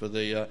disaster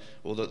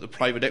or that the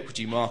private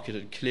equity market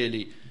had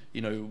clearly,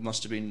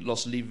 must have been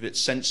lost leave of its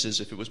senses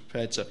if it was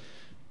prepared to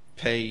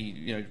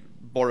pay,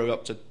 borrow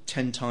up to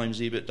 10 times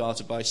EBITDA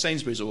to buy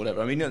Sainsbury's or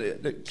whatever. I mean,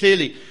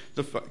 clearly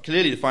the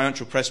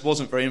financial press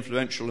wasn't very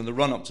influential in the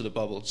run-up to the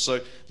bubble.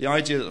 So the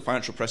idea that the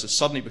financial press has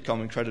suddenly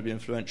become incredibly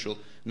influential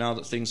now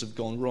that things have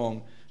gone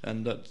wrong,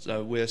 and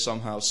that we're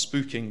somehow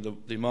spooking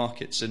the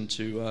markets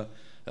into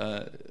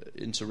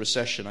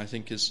recession, I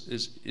think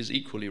is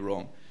equally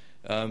wrong.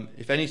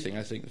 If anything,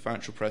 I think the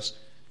financial press,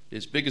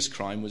 its biggest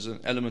crime was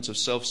an element of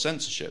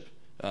self-censorship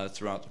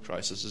throughout the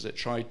crisis, as it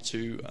tried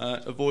to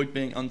avoid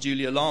being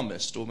unduly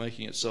alarmist or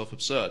making itself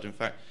absurd. In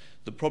fact,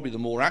 probably the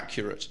more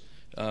accurate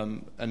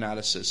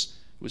analysis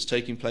was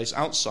taking place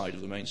outside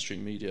of the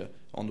mainstream media,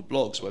 on the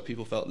blogs, where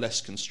people felt less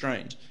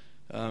constrained.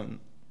 And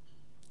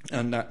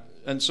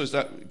so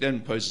that then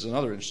poses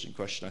another interesting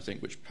question, I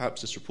think, which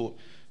perhaps this report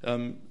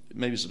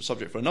maybe is a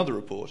subject for another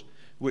report,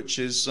 which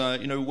is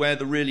where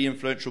the really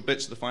influential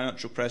bits of the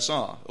financial press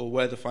are, or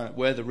where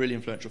the really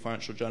influential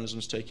financial journalism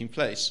is taking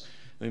place.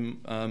 I mean,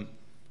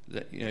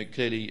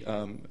 clearly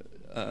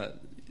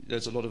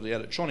there's a lot of the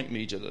electronic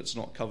media that's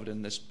not covered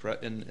in this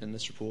in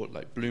this report,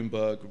 like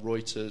Bloomberg,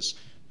 Reuters,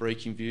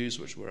 Breaking Views,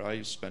 where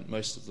I spent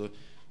most of the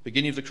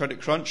beginning of the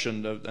credit crunch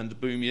and the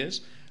boom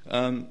years.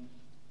 And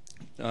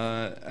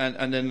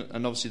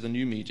obviously the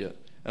new media,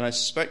 and I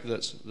suspect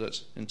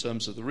that in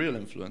terms of the real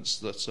influence,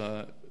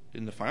 that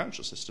in the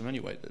financial system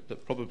anyway,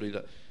 that probably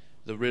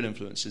the real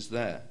influence is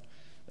there.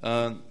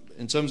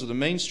 In terms of the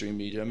mainstream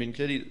media, I mean,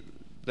 clearly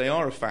they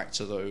are a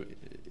factor, though.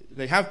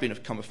 They have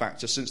become a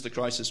factor since the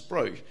crisis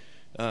broke.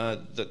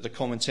 That the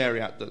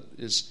commentariat that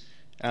is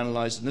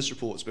analysed in this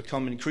report has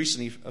become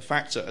increasingly a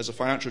factor. As a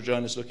financial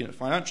journalist looking at the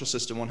financial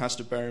system, one has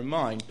to bear in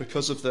mind,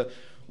 because of the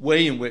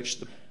way in which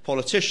the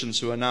politicians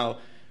who are now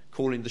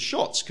calling the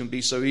shots can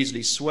be so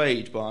easily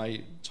swayed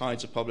by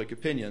tides of public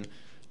opinion.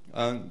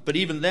 But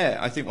even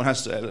there, I think one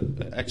has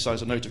to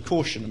exercise a note of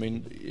caution. I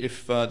mean,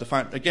 if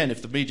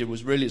the media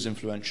was really as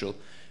influential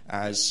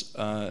as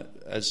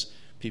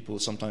people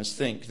sometimes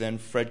think, then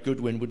Fred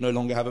Goodwin would no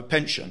longer have a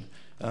pension.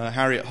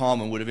 Harriet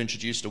Harman would have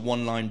introduced a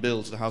one-line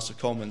bill to the House of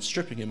Commons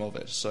stripping him of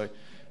it. So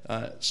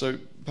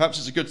perhaps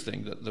it's a good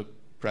thing that the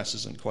press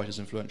isn't quite as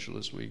influential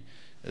as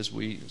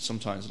we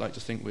sometimes like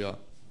to think we are.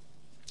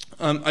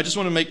 I just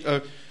want to make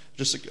a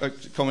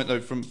comment,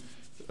 though, from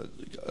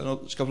a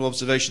couple of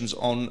observations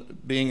on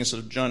being a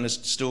sort of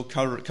journalist still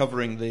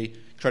covering the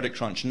credit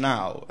crunch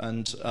now,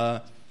 and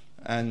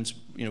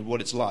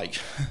what it's like.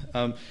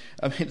 I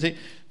mean,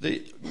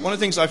 one of the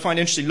things I find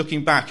interesting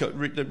looking back at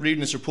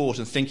reading this report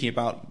and thinking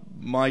about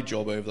my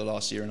job over the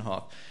last year and a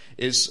half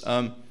is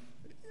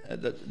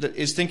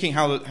thinking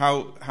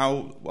how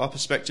our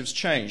perspectives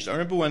changed. I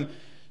remember when,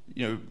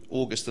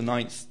 August the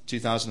 9th,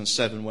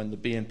 2007, when the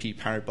BNP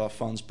Paribas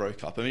funds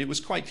broke up. I mean, it was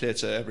quite clear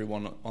to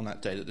everyone on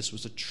that day that this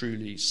was a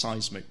truly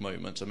seismic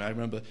moment. I mean, I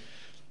remember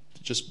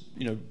just,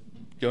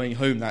 going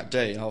home that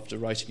day after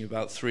writing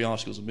about 3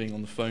 articles and being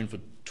on the phone for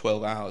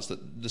 12 hours,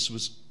 that this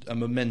was a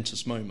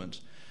momentous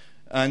moment.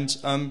 And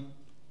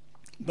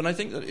but I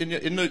think that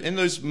in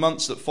those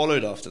months that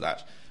followed after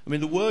that, I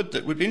mean, it would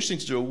be interesting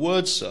to do a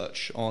word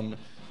search on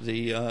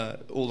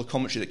all the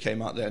commentary that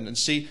came out then, and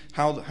see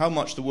how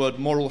much the word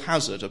moral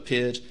hazard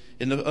appeared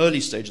in the early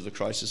stage of the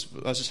crisis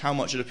versus how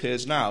much it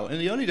appears now. In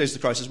the early days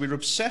of the crisis, we were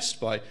obsessed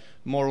by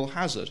moral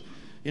hazard.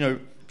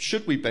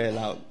 Should we bail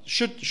out?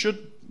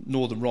 Should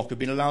Northern Rock have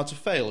been allowed to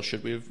fail?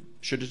 Should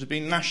it have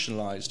been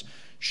nationalised?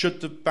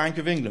 Should the Bank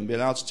of England be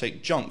allowed to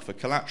take junk for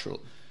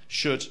collateral?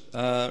 Should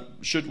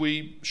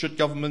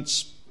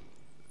governments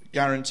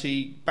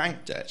guarantee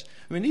bank debt?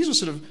 I mean, these were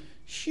sort of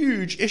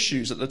huge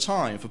issues at the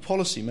time for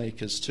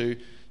policymakers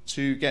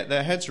to get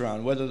their heads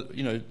around, whether,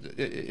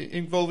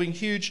 involving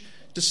huge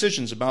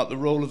decisions about the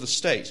role of the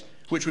state,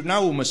 which we've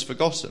now almost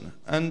forgotten.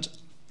 And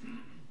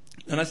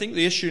I think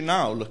the issue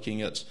now,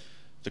 looking at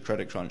the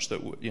credit crunch,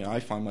 that I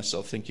find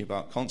myself thinking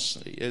about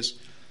constantly is,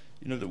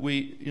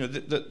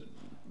 that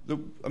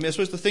I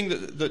suppose the thing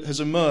that has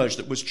emerged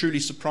that was truly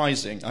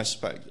surprising, I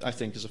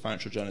think, as a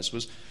financial journalist,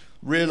 was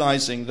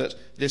realizing that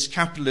this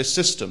capitalist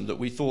system that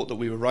we thought that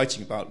we were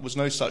writing about was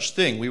no such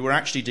thing. We were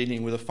actually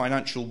dealing with a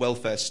financial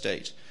welfare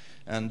state,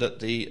 and that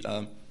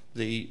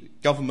the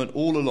government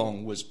all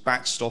along was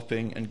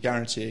backstopping and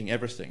guaranteeing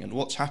everything. And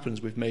what's happened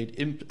is we've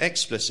made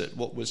explicit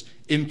what was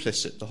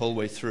implicit the whole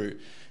way through.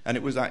 And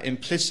it was that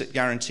implicit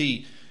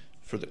guarantee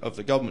of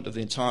the government of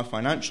the entire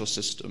financial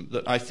system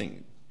that I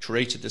think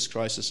created this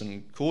crisis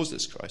and caused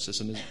this crisis,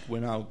 and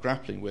we're now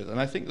grappling with. And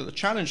I think that the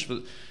challenge for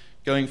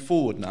going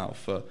forward now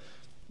for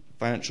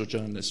financial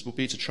journalists will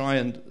be to try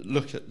and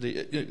look at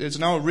there's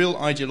now a real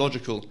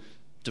ideological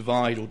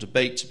divide or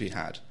debate to be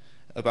had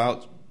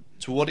about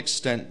to what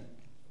extent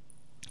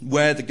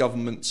where the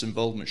government's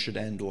involvement should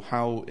end, or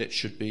how it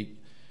should be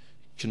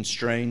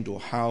constrained, or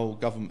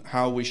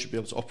how we should be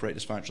able to operate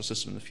this financial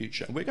system in the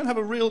future. And we're going to have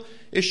a real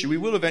issue. We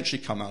will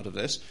eventually come out of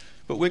this,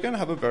 but we're going to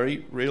have a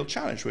very real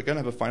challenge. We're going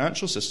to have a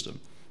financial system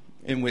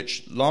in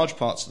which large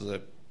parts of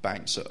the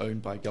banks are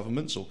owned by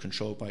governments or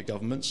controlled by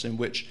governments, in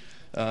which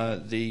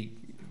the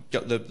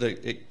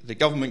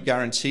government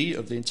guarantee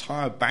of the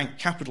entire bank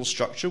capital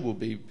structure will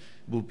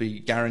be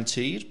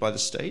guaranteed by the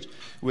state.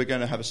 We're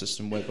going to have a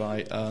system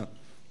whereby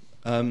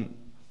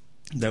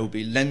there will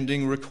be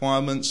lending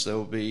requirements, there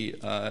will be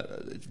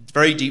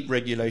very deep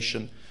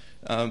regulation,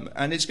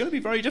 and it's going to be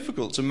very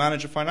difficult to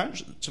manage a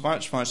financial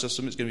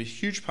system. It's going to be a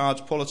huge power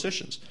to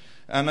politicians.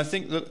 And I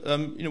think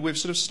that we've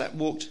sort of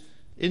walked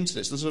into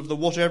this. The sort of the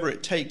whatever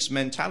it takes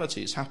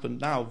mentality has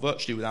happened now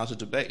virtually without a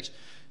debate.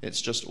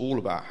 It's just all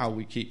about how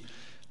we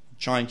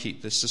try and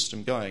keep this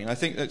system going. And I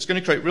think it's going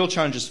to create real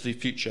challenges for the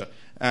future,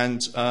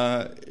 and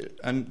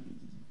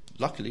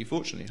luckily,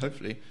 fortunately,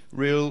 hopefully,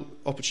 real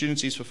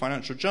opportunities for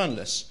financial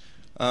journalists.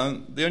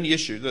 The only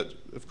issue that,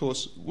 of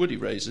course, Woody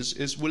raises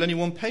is, will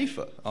anyone pay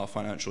for our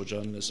financial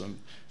journalism?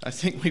 I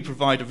think we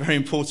provide a very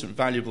important,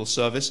 valuable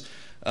service,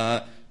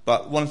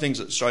 but one of the things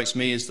that strikes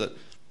me is that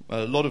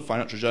a lot of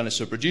financial journalists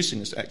who are producing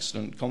this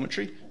excellent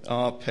commentary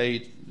are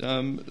paid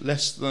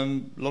less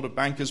than a lot of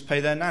bankers pay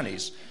their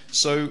nannies.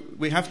 So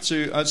we have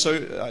to.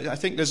 I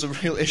think there's a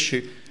real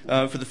issue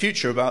for the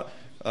future about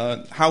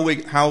how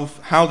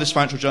this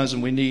financial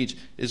journalism we need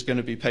is going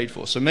to be paid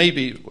for. So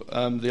maybe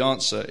the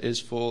answer is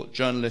for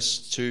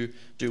journalists to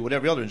do what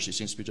every other industry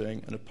seems to be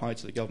doing and apply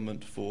to the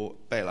government for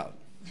bailout.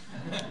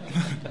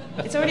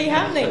 It's already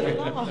happening.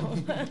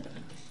 Oh.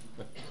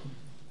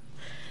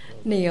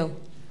 Neil,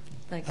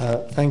 thank you.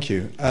 Thank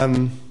you.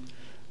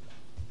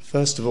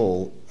 First of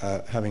all,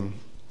 having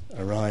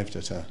arrived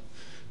at a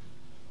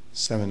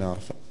seminar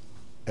for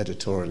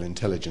editorial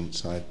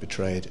intelligence, I've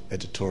betrayed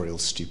editorial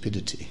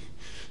stupidity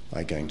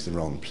by going to the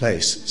wrong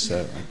place, so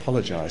I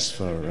apologise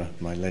for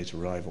my late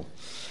arrival.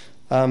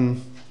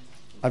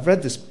 I've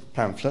read this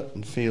pamphlet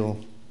and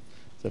feel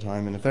that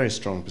I'm in a very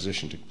strong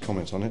position to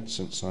comment on it,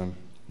 since I'm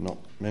not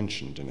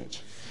mentioned in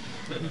it.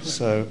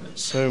 So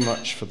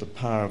much for the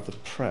power of the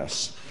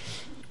press.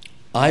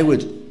 I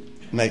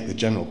would make the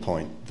general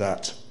point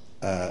that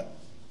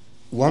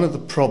one of the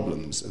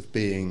problems of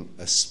being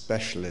a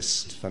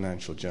specialist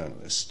financial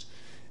journalist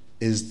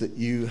is that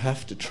you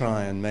have to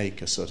try and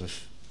make a sort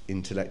of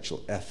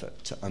intellectual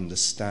effort to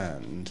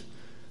understand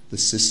the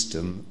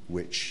system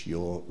which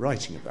you're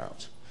writing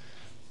about.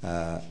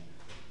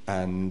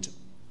 And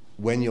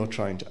when you're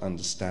trying to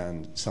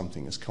understand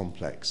something as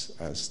complex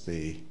as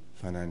the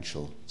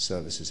financial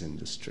services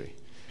industry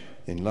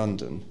in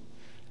London,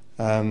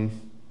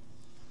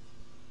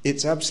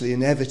 it's absolutely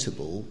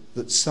inevitable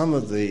that some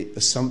of the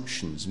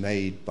assumptions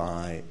made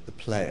by the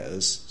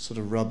players sort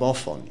of rub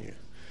off on you.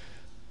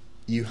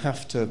 You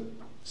have to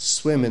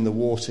swim in the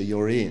water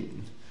you're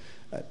in.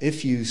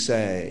 If you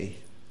say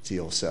to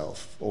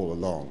yourself all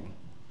along,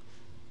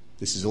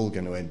 this is all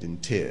going to end in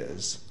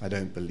tears, I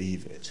don't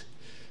believe it,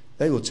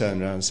 they will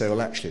turn around and say, well,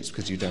 actually, it's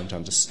because you don't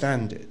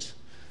understand it.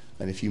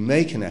 And if you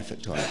make an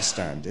effort to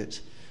understand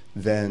it,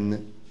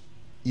 then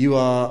you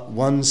are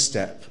one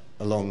step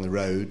along the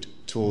road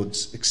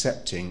towards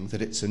accepting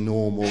that it's a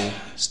normal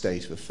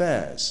state of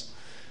affairs.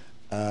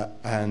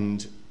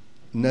 And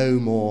no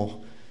more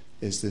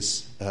is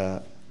this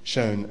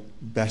shown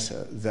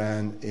better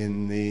than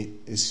in the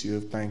issue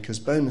of bankers'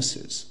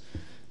 bonuses.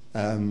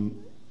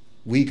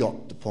 We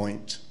got the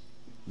point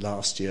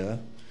last year,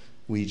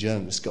 we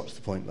journalists got to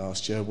the point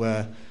last year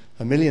where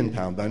 £1 million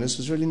bonus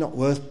was really not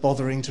worth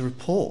bothering to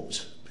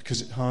report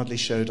because it hardly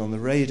showed on the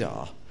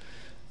radar.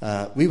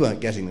 We weren't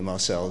getting them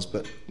ourselves,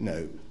 but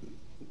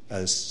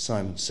as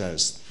Simon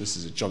says, this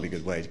is a jolly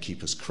good way to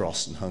keep us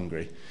cross and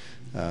hungry.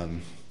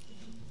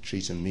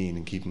 Treat them mean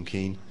and keep them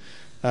keen.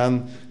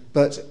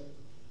 But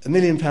 £1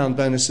 million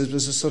bonuses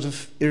was a sort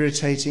of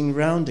irritating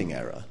rounding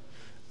error.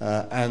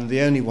 And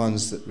the only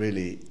ones that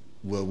really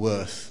were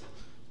worth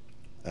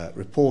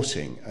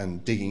reporting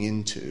and digging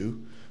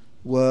into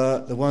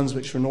were the ones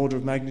which were an order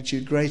of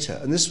magnitude greater.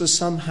 And this was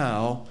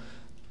somehow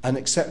an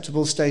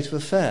acceptable state of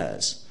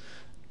affairs.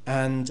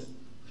 And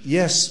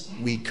yes,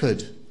 we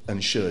could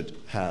and should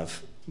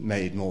have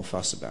made more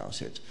fuss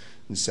about it.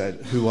 and said,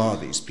 who are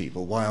these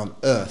people? Why on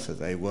earth are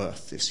they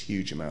worth this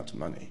huge amount of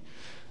money?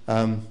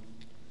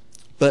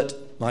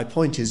 But my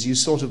point is, you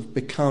sort of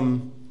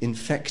become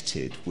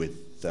infected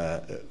with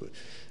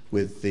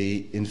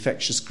the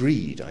infectious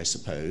greed, I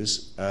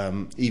suppose,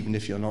 even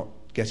if you're not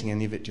getting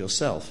any of it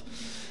yourself.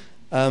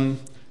 The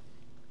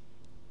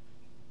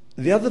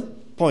other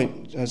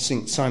point I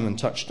think Simon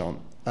touched on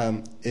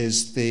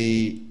is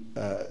the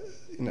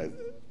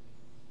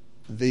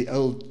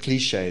old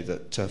cliche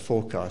that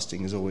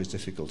forecasting is always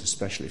difficult,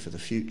 especially for the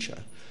future.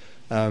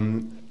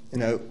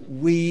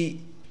 We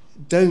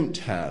don't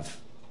have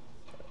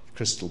a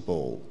crystal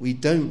ball. We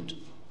don't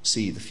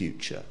see the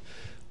future.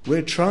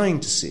 We're trying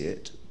to see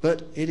it,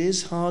 but it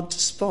is hard to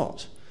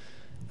spot.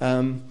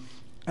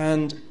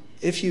 And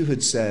if you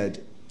had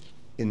said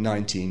in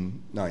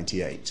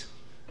 1998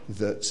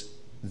 that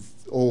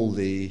all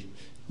the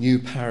new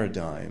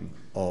paradigm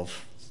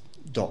of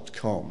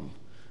 .com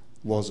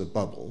was a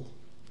bubble,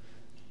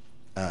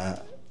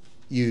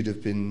 you'd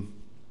have been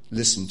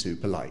listened to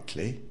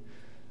politely,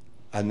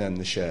 and then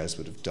the shares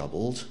would have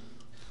doubled,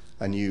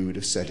 and you would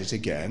have said it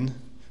again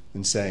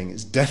and saying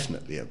it's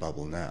definitely a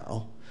bubble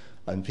now,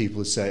 and people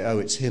would say, oh,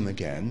 it's him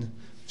again,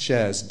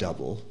 shares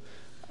double.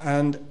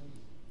 And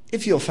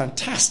if you're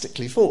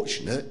fantastically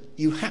fortunate,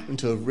 you happen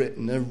to have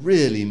written a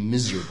really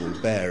miserable,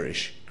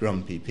 bearish,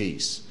 grumpy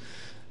piece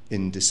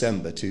in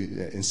December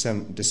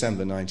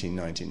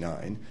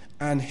 1999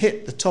 and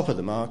hit the top of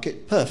the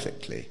market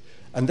perfectly.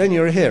 And then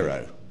you're a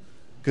hero,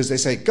 because they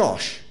say,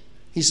 gosh,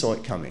 he saw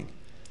it coming.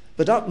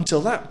 But up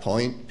until that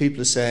point,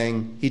 people are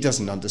saying he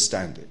doesn't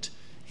understand it.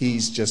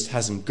 He's just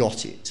hasn't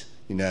got it.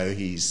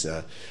 He's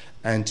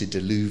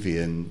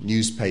antediluvian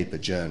newspaper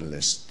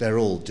journalist. They're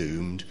all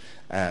doomed.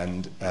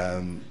 And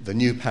the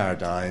new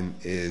paradigm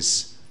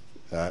is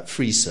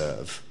free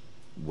serve,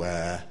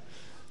 where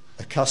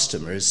a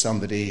customer is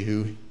somebody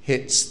who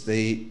hits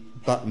the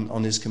button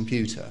on his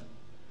computer.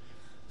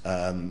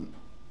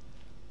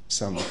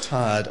 Some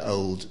tired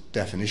old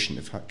definition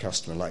of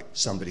customer, like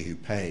somebody who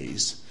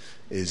pays,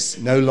 is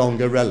no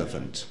longer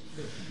relevant.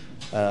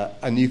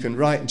 And you can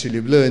write until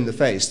you're blue in the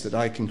face that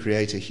I can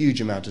create a huge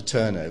amount of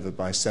turnover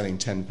by selling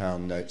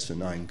 £10 notes for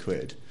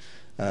 £9.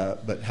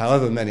 But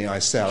however many I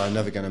sell, I'm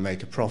never going to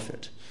make a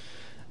profit.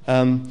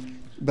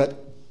 But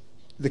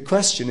the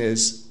question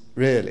is,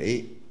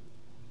 really,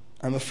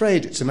 I'm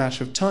afraid it's a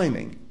matter of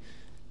timing.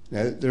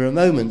 There are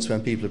moments when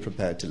people are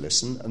prepared to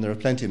listen, and there are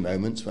plenty of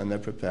moments when they're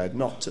prepared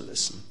not to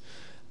listen.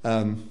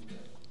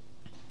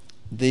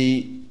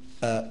 The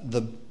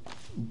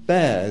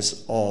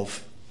bears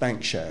of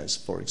bank shares,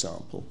 for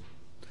example,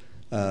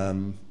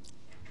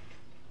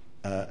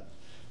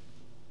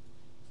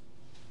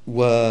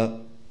 were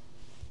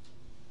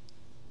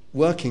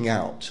working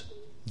out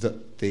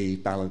that the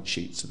balance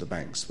sheets of the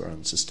banks were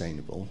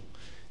unsustainable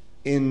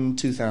in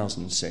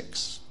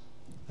 2006,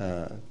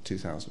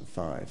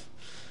 2005.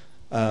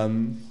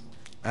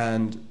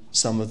 And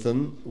some of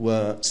them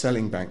were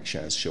selling bank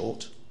shares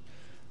short,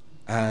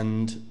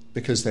 and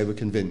because they were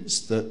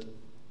convinced that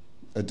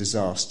a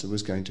disaster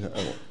was going to,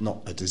 or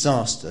not a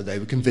disaster, they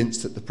were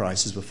convinced that the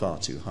prices were far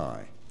too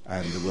high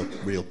and there were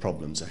real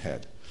problems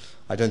ahead.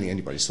 I don't think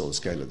anybody saw the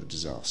scale of the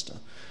disaster.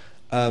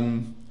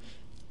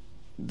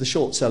 The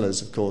short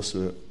sellers, of course,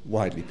 were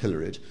widely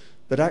pilloried,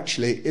 but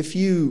actually, if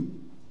you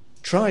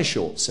try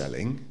short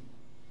selling,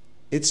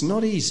 it's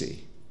not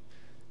easy.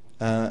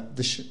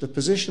 The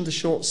position of the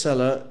short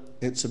seller,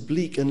 it's a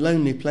bleak and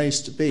lonely place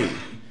to be.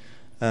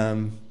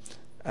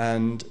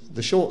 And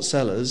the short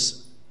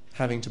sellers,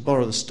 having to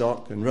borrow the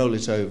stock and roll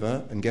it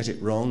over and get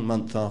it wrong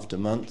month after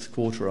month,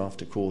 quarter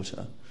after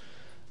quarter,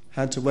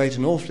 had to wait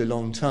an awfully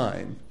long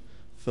time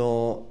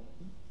for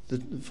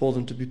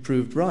them to be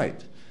proved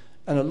right.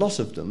 And a lot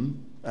of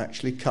them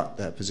actually cut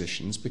their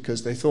positions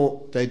because they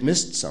thought they'd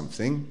missed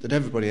something that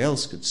everybody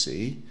else could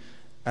see,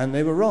 and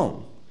they were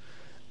wrong.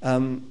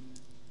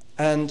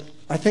 And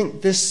I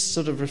think this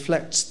sort of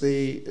reflects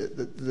the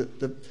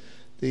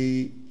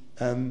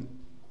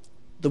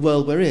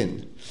world we're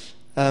in.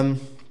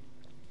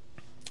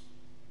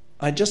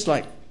 I'd just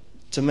like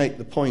to make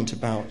the point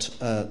about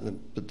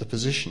the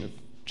position of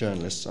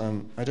journalists.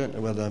 I don't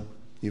know whether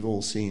you've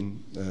all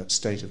seen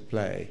State of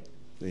Play,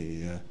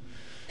 the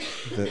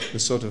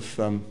sort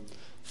of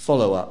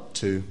follow-up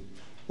to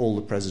All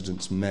the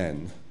President's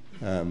Men,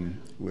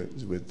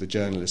 with the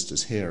journalist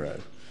as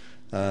hero.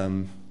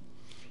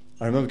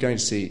 I remember going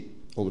to see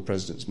All the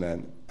President's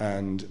Men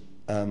and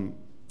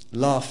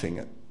laughing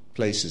at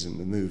places in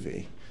the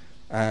movie,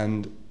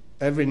 and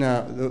every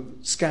now,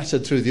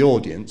 scattered through the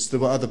audience, there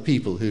were other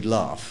people who'd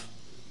laugh,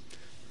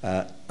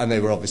 and they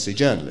were obviously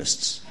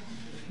journalists.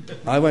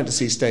 I went to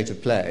see State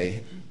of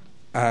Play,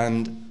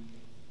 and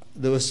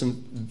there were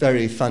some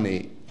very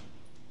funny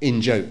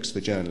in-jokes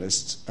for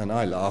journalists, and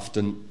I laughed,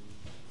 and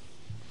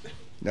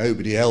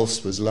nobody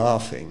else was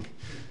laughing.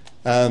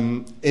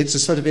 It's a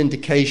sort of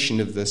indication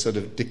of the sort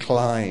of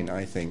decline,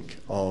 I think,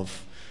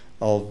 of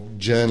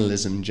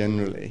journalism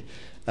generally.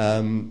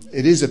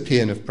 It is a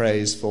paean of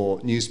praise for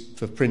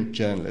print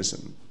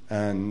journalism,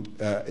 And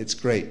it's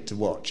great to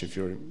watch if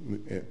you're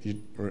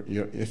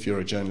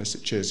a journalist.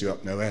 It cheers you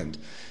up no end.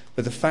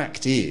 But the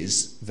fact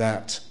is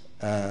that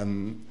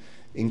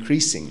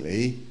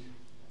increasingly,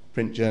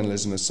 print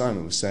journalism, as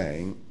Simon was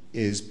saying,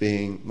 is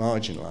being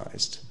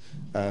marginalised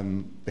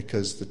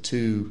because the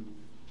two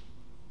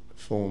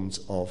forms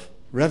of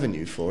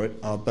revenue for it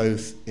are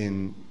both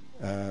in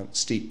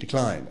steep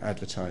decline,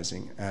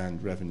 advertising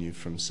and revenue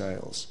from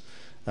sales.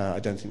 I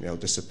don't think they'll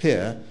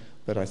disappear,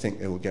 but I think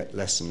they will get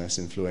less and less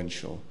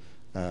influential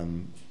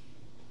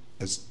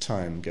as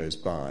time goes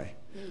by.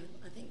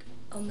 I think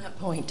on that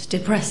point,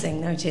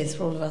 depressing though it is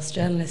for all of us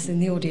journalists in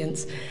the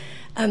audience,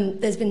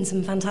 there's been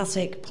some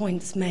fantastic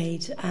points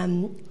made,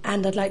 and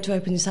I'd like to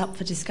open this up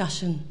for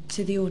discussion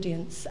to the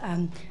audience,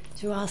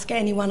 to ask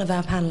any one of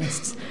our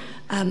panellists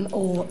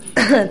or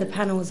the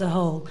panel as a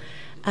whole.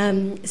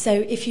 So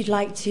if you'd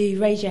like to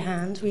raise your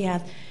hand, we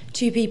have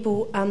two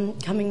people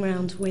coming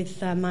round with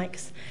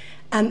mics,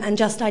 and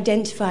just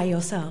identify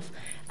yourself.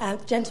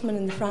 Gentleman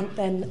in the front,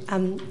 then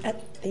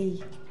at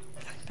the...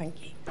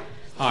 Thank you.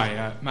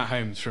 Hi, Matt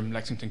Holmes from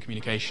Lexington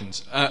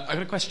Communications. I've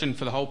got a question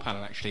for the whole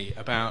panel, actually,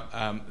 about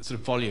the sort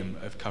of volume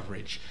of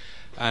coverage.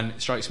 And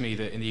it strikes me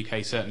that in the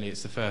UK, certainly,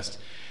 it's the first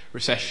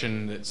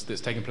recession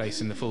that's taken place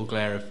in the full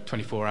glare of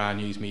 24-hour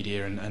news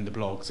media and the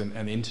blogs and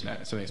the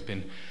internet, something that's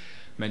been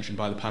mentioned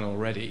by the panel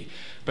already.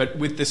 But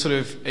with the sort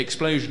of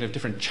explosion of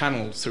different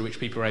channels through which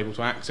people are able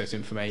to access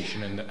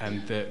information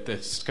and the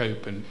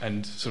scope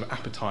and sort of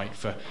appetite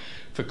for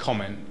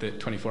comment that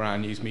 24-hour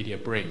news media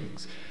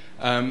brings,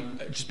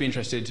 just be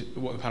interested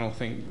what the panel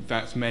think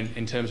that's meant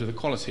in terms of the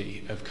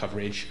quality of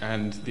coverage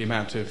and the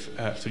amount of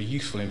sort of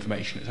useful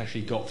information that's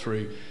actually got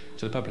through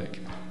to the public.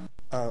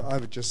 I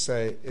would just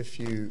say if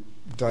you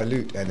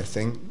dilute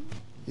anything,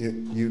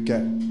 you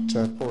get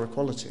poorer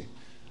quality.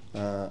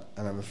 And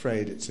I'm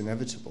afraid it's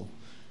inevitable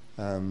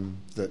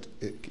that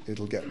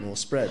it'll get more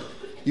spread.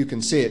 You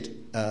can see it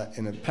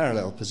in a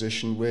parallel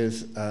position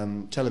with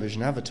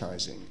television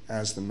advertising.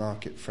 As the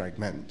market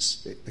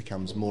fragments, it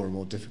becomes more and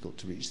more difficult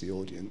to reach the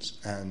audience,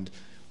 and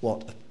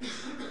what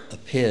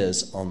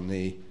appears on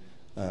the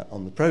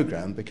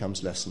programme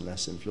becomes less and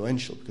less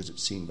influential because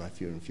it's seen by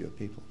fewer and fewer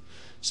people.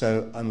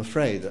 So I'm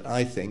afraid that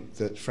I think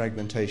that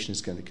fragmentation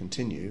is going to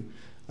continue,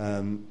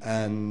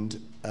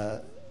 and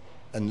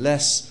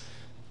unless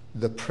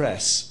the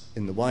press,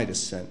 in the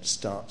widest sense,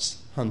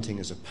 starts hunting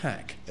as a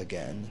pack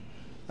again,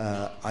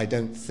 I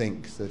don't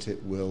think that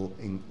it will.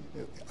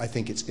 I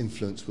think its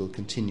influence will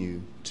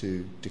continue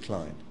to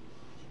decline.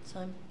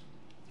 Simon?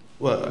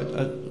 Well,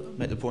 I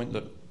make the point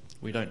that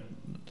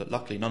that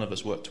luckily none of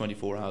us work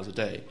 24 hours a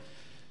day,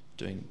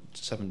 doing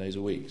 7 days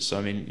a week. So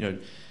I mean,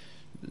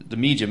 the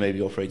media may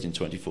be operating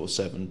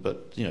 24/7,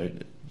 but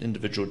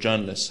individual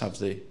journalists have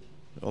the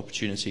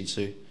opportunity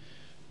to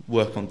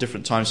work on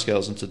different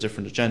timescales and to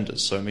different agendas.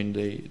 So I mean,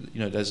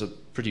 there's a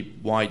pretty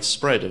wide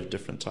spread of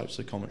different types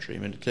of commentary.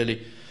 I mean,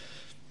 clearly,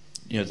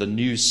 the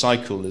news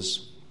cycle has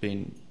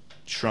been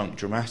shrunk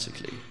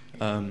dramatically,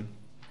 but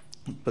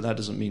that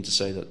doesn't mean to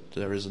say that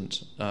there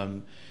isn't,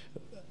 that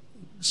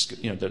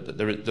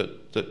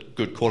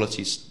good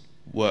quality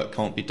work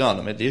can't be done.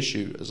 I mean, the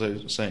issue, as I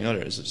was saying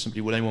earlier, is that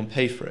simply will anyone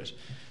pay for it?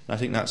 And I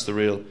think that's the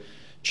real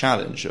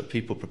challenge: are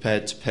people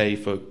prepared to pay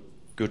for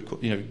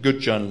good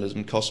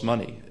journalism costs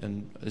money,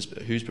 and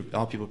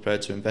are people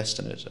prepared to invest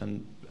in it,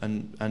 and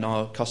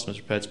are customers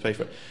prepared to pay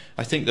for it?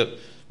 I think that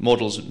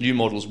new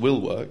models will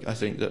work. I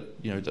think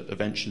that that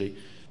eventually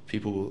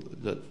people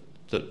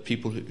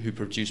who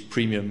produce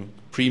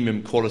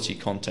premium quality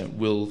content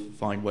will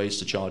find ways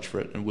to charge for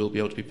it and will be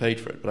able to be paid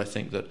for it. But I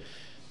think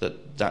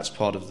that's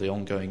part of the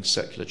ongoing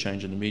secular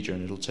change in the media,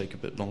 and it'll take a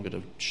bit longer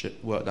to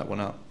work that one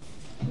out.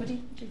 Do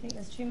you think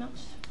there's too much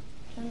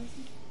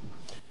journalism?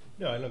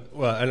 No,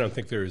 I don't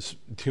think there's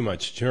too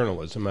much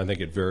journalism. I think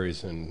it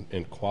varies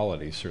in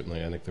quality,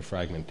 certainly. I think the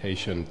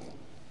fragmentation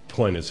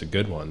point is a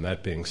good one.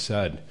 That being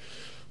said,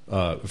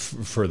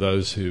 for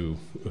those who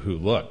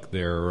look,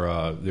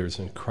 there's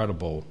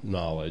incredible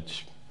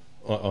knowledge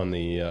on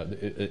the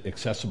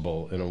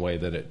accessible in a way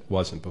that it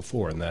wasn't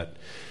before, and that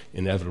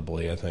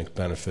inevitably, I think,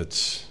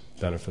 benefits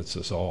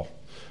us all.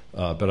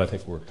 But I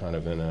think we're kind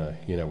of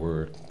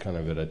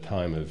at a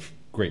time of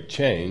great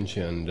change,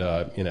 and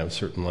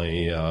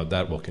certainly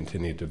that will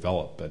continue to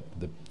develop. But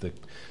the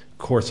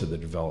course of the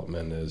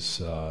development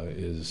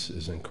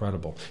is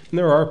incredible. And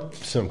there are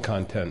some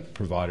content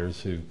providers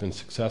who've been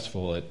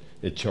successful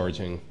at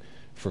charging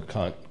for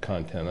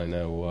content. I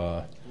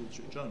know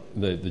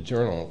the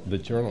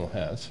journal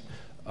has.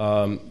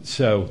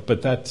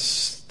 But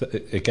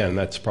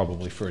that's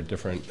probably for a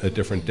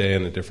different day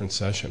and a different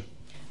session.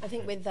 I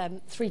think with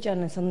three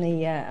journalists on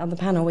the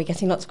panel, we're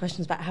getting lots of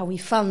questions about how we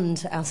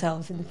fund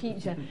ourselves in the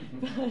future.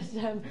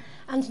 But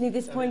Anthony,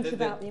 this point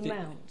about the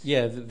amount.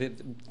 Yeah,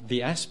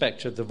 the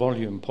aspect of the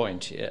volume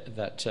point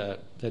that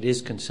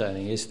is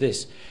concerning is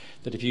this: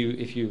 that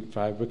if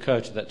I recur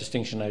to that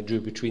distinction I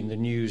drew between the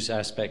news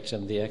aspect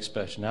and the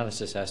expert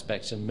analysis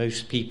aspects, and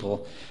most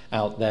people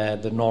out there,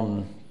 the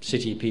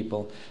city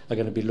people are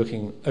going to be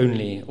looking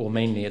only or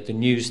mainly at the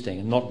news thing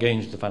and not going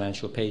to the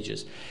financial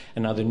pages.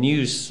 And now the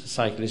news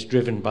cycle is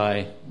driven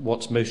by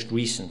what's most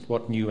recent,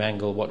 what new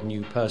angle, what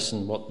new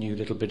person, what new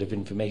little bit of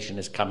information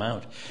has come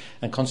out.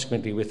 And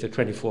consequently, with the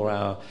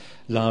 24-hour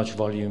large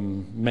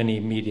volume,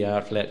 many media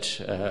outlet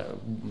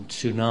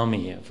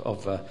tsunami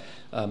of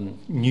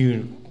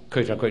new,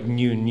 quote-unquote,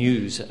 new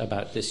news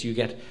about this, you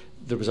get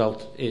the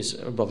result is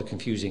a rather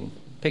confusing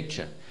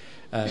picture.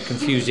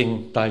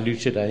 Confusing,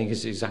 diluted, I think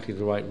is exactly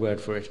the right word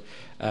for it.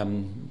 A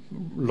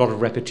lot of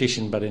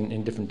repetition, but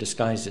in different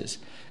disguises.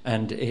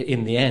 And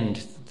in the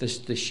end,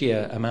 the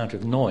sheer amount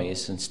of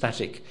noise and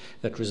static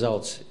that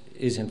results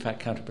is in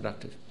fact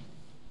counterproductive.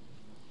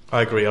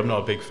 I agree. I'm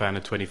not a big fan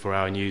of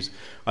 24-hour news.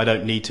 I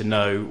don't need to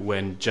know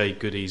when Jay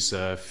Goody's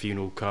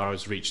funeral car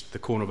has reached the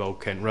corner of Old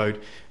Kent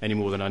Road any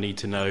more than I need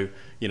to know,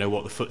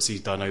 what the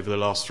FTSE's done over the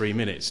last 3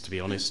 minutes, to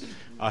be honest.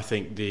 I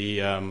think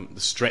the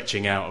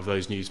stretching out of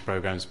those news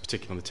programmes,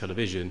 particularly on the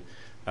television,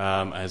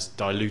 has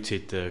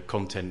diluted the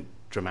content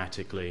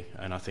dramatically,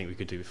 and I think we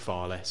could do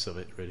far less of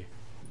it, really.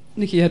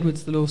 Nikki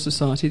Edwards, the Law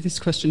Society. This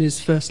question is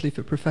firstly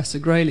for Professor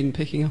Grayling,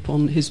 picking up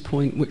on his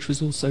point, which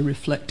was also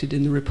reflected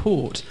in the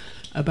report,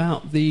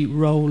 about the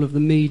role of the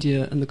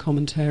media and the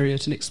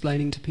commentariat in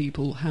explaining to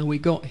people how we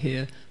got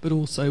here, but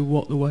also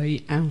what the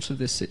way out of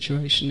this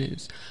situation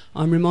is.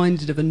 I'm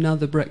reminded of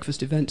another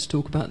breakfast event to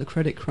talk about the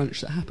credit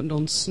crunch that happened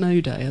on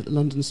Snow Day at the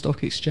London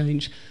Stock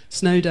Exchange.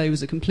 Snow Day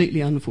was a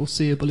completely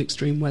unforeseeable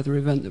extreme weather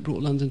event that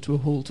brought London to a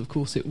halt. Of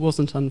course, it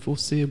wasn't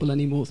unforeseeable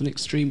any more than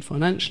extreme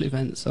financial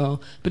events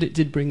are, but it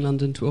did bring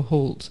London to a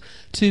halt.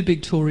 Two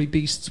big Tory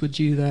beasts were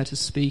due there to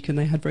speak, and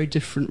they had very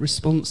different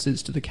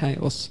responses to the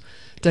chaos.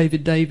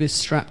 David Davis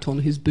strapped on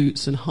his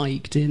boots and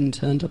hiked in,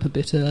 turned up a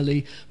bit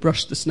early,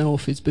 brushed the snow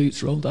off his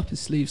boots, rolled up his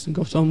sleeves and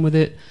got on with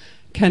it.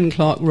 Ken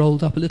Clarke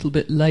rolled up a little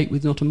bit late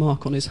with not a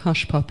mark on his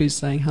hush puppies,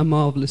 saying how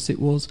marvellous it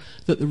was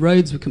that the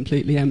roads were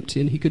completely empty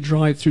and he could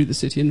drive through the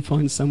city and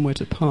find somewhere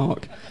to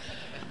park.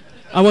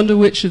 I wonder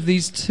which of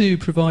these two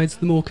provides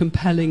the more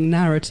compelling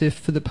narrative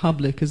for the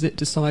public as it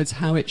decides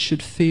how it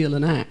should feel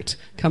and act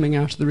coming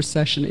out of the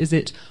recession. Is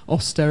it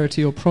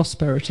austerity or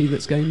prosperity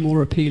that's going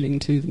more appealing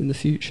to them in the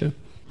future?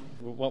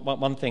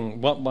 One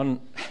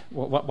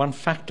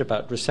fact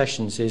about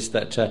recessions is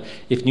that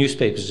if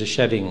newspapers are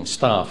shedding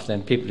staff,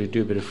 then people who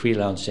do a bit of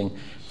freelancing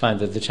find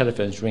that the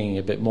telephone's ringing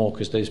a bit more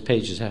because those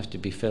pages have to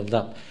be filled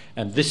up.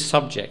 And this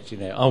subject,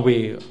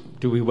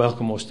 do we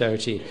welcome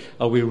austerity?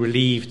 Are we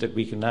relieved that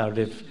we can now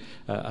live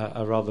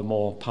a rather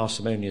more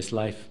parsimonious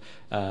life?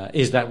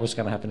 Is that what's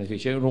going to happen in the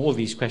future? And all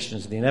these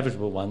questions are the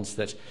inevitable ones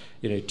that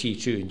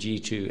T2 and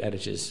G2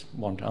 editors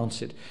want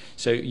answered.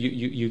 So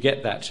you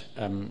get that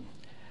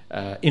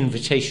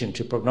invitation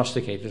to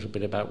prognosticate a little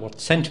bit about what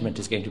sentiment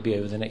is going to be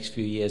over the next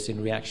few years in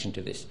reaction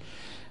to this.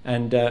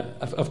 And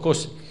of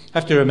course,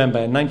 have to remember,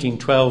 in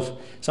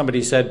 1912,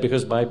 somebody said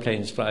because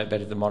biplanes fly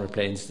better than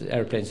monoplanes, the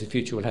aeroplanes of the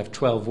future will have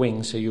 12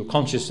 wings. So you're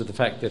conscious of the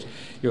fact that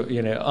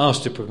you're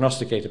asked to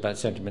prognosticate about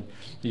sentiment.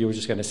 You were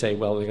just going to say,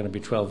 well, there are going to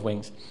be 12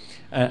 wings,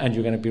 and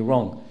you're going to be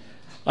wrong.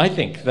 I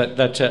think that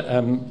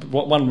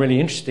one really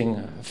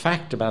interesting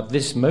fact about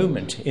this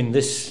moment in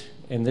this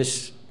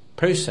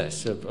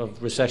process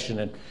of recession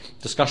and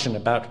discussion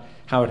about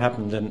how it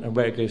happened and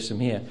where it goes from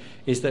here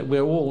is that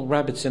we're all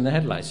rabbits in the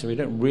headlights, so we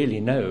don't really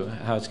know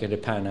how it's going to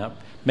pan out,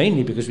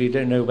 mainly because we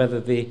don't know whether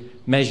the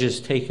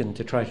measures taken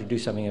to try to do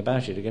something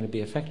about it are going to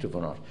be effective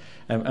or not.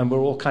 And we're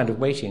all kind of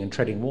waiting and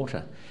treading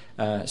water.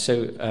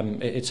 So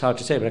it's hard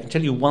to say, but I can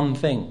tell you one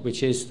thing,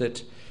 which is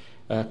that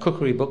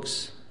cookery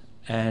books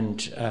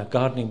and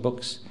gardening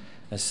books,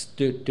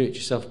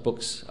 do-it-yourself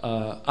books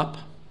are up,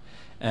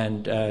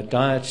 and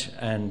diet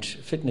and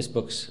fitness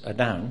books are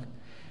down,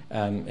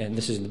 and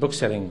this is in the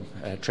book-selling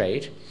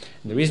trade.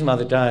 And the reason why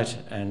the diet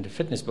and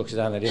fitness books are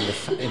down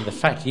is that in the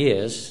fat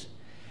years,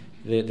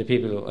 the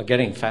people are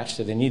getting fat,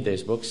 so they need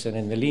those books, and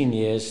in the lean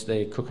years,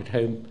 they cook at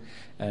home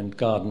and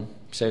garden,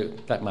 so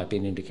that might be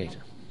an indicator.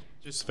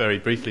 Just very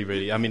briefly,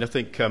 really, I mean, I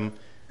think,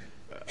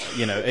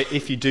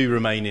 if you do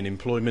remain in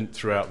employment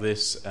throughout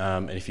this,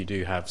 and if you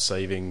do have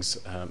savings,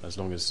 as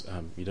long as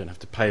you don't have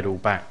to pay it all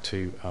back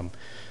to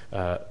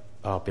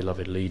our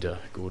beloved leader,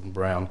 Gordon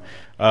Brown,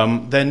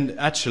 then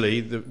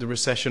actually the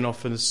recession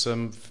offers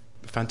some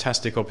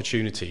fantastic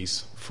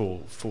opportunities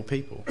for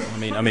people. I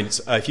mean, it's,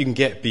 if you can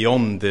get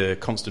beyond the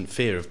constant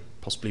fear of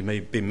possibly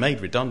being made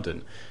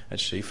redundant,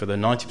 actually, for the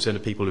 90%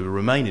 of people who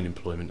remain in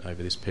employment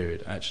over this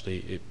period, actually,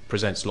 it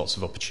presents lots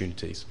of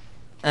opportunities.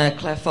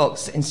 Claire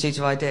Fox, Institute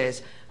of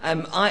Ideas.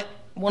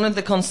 One of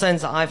the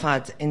concerns that I've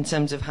had in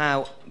terms of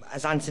how,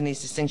 as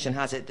Anthony's distinction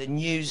has it, the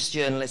news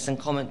journalists and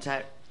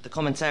the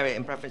commentariat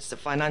in preference to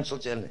financial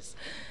journalists,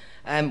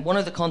 one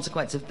of the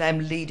consequences of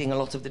them leading a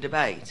lot of the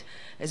debate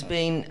has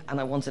been, and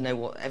I want to know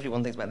what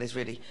everyone thinks about this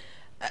really,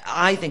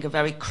 I think a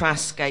very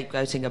crass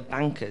scapegoating of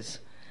bankers.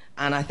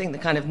 And I think the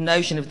kind of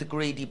notion of the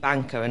greedy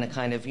banker and a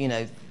kind of,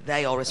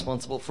 they are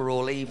responsible for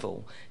all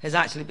evil has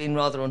actually been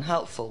rather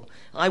unhelpful.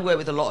 I work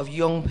with a lot of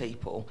young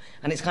people,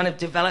 and it's kind of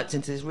developed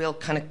into this real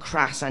kind of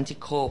crass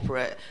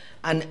anti-corporate,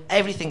 and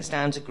everything's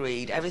down to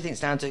greed, everything's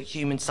down to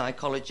human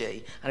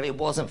psychology, and if it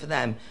wasn't for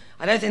them,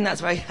 I don't think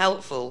that's very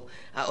helpful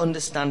at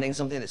understanding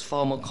something that's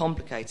far more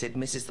complicated,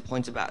 misses the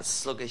point about a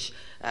sluggish,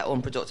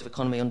 unproductive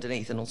economy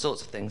underneath and all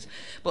sorts of things.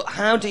 But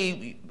how do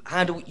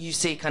you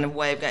see a kind of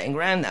way of getting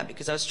around that?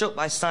 Because I was struck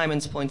by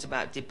Simon's point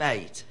about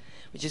debate,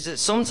 which is that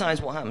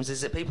sometimes what happens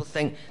is that people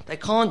think they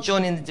can't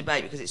join in the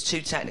debate because it's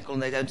too technical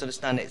and they don't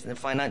understand it in the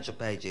financial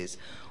pages,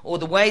 or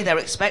the way they're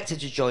expected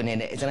to join in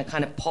it is in a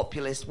kind of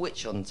populist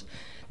witch hunt,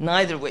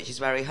 neither of which is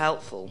very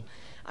helpful.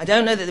 I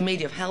don't know that the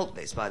media have helped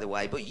this, by the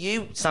way, but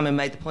you, Simon,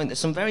 made the point there's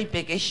some very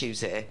big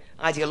issues here,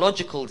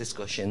 ideological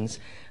discussions,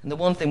 and the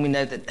one thing we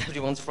know that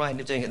everyone's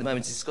frightened of doing at the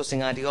moment is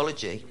discussing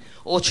ideology,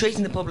 or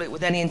treating the public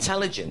with any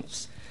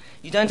intelligence.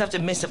 You don't have to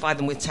mystify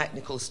them with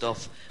technical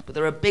stuff, but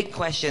there are big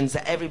questions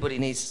that everybody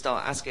needs to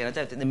start asking. I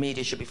don't think the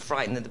media should be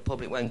frightened that the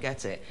public won't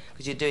get it,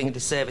 because you're doing a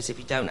disservice if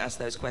you don't ask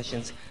those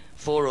questions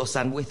for us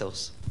and with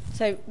us.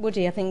 So,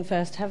 Woody, I think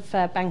first, have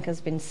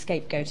bankers been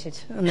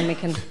scapegoated? And then we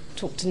can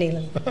talk to Neil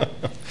and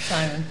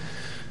Simon.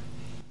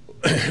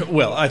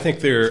 Well, I think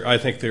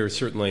there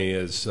certainly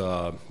is.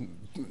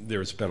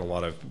 There's been a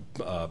lot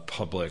of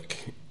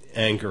public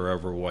anger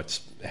over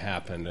what's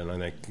happened, and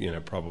I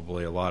think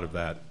probably a lot of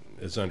that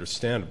is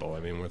understandable. I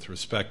mean, with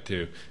respect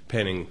to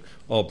painting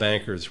all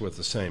bankers with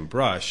the same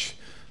brush,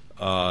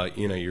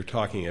 you're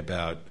talking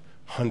about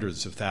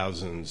hundreds of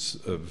thousands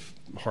of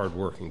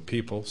hardworking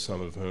people, some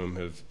of whom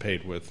have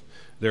paid with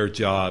their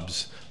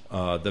jobs,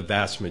 the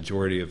vast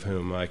majority of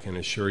whom, I can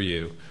assure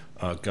you,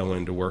 go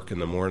into work in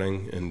the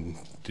morning and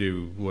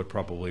do what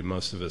probably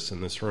most of us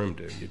in this room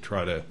do. You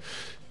try to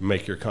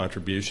make your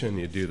contribution,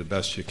 you do the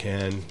best you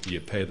can,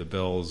 you pay the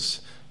bills,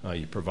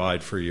 you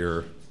provide for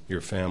your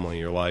family,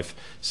 your life.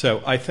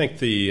 So I think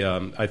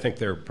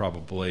they're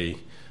probably,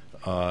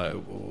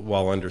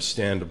 while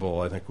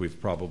understandable, I think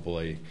we've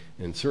probably,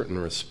 in certain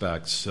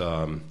respects,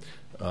 it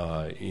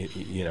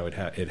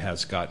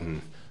has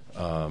gotten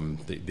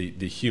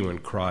the hue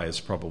and cry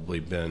has probably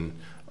been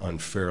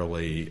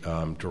unfairly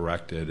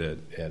directed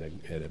at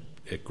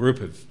a group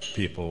of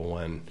people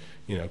when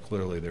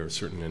clearly there are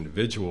certain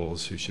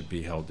individuals who should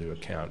be held to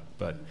account,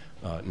 but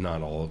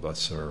not all of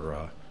us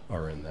are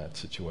in that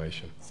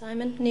situation.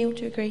 Simon, Neil,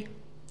 do you agree?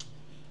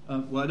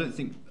 Well, I don't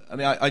think. I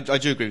mean, I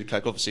do agree with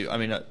Clegg, obviously. I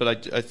mean,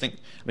 but I think.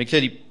 I mean,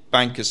 clearly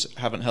bankers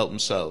haven't helped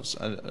themselves.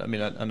 I'm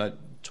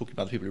talking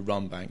about the people who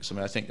run banks. I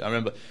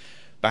remember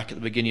back at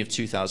the beginning of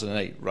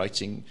 2008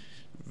 writing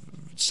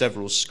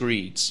several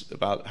screeds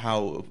about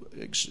how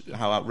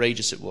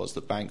outrageous it was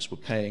that banks were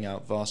paying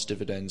out vast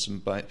dividends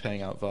and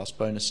paying out vast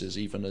bonuses,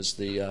 even as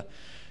their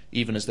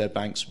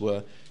banks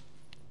were,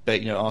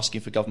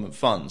 asking for government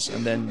funds,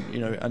 and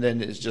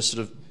then it's just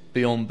sort of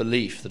beyond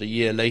belief that a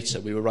year later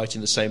we were writing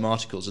the same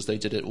articles as they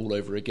did it all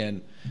over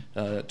again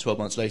 12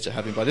 months later,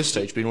 having by this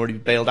stage been already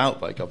bailed out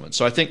by government.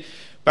 So I think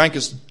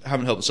bankers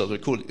haven't helped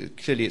themselves.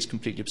 Clearly it's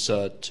completely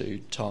absurd to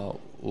tar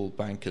all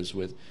bankers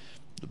with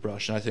the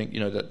brush, and I think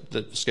that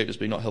the scapegoat has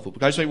been not helpful. But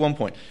can I just make one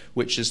point,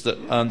 which is that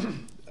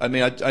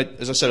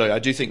as I said earlier, I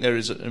do think there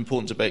is an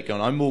important debate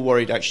going on. I'm more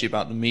worried actually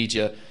about the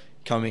media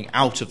coming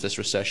out of this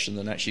recession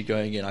than actually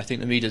going in. I think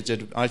the media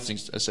did,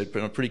 as I said,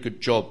 a pretty good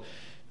job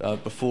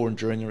before and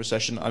during the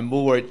recession. I'm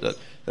more worried that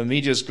the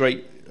media's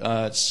great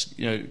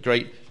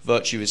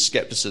virtue is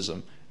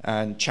skepticism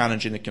and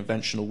challenging the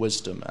conventional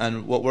wisdom.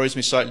 And what worries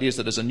me slightly is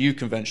that there's a new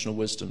conventional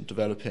wisdom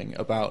developing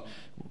about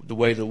the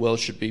way the world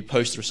should be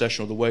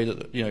post-recession, or the way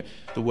that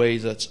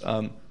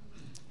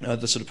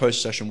the sort of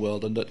post-recession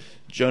world, and that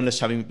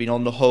journalists, having been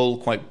on the whole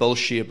quite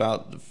bolshy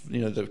about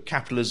the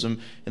capitalism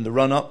in the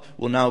run-up,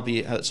 will now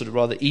be sort of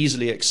rather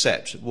easily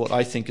accept what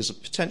I think is a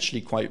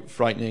potentially quite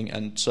frightening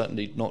and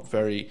certainly not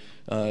very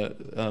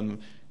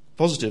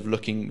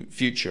positive-looking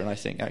future. And I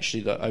think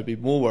actually that I'd be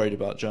more worried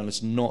about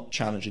journalists not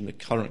challenging the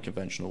current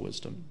conventional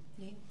wisdom.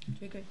 Yeah, do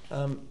you agree?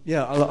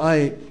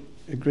 I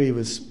agree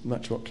with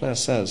much what Claire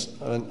says.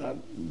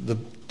 The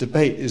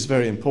debate is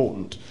very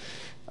important,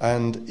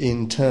 and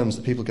in terms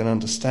that people can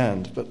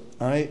understand. But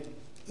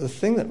the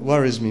thing that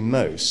worries me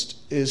most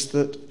is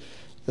that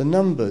the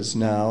numbers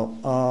now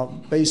are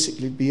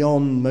basically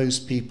beyond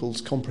most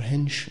people's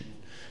comprehension.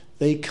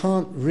 They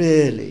can't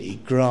really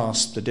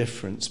grasp the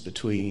difference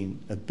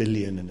between 1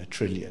 billion and 1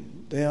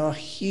 trillion. They are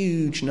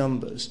huge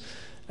numbers,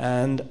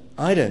 and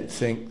I don't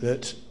think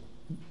that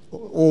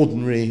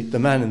the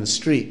man in the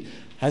street,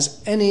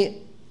 has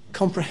any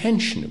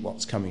comprehension of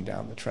what's coming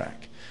down the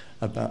track.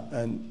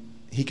 And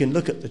he can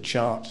look at the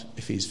chart,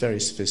 if he's very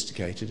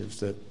sophisticated, of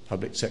the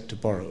public sector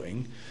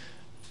borrowing,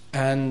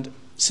 and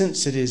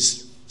since it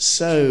is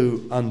so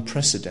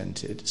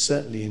unprecedented,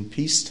 certainly in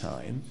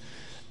peacetime,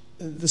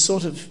 the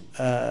sort of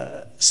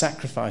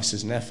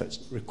sacrifices and efforts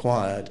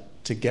required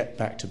to get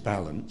back to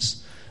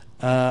balance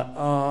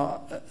are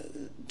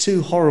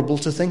too horrible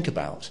to think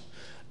about.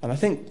 And I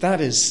think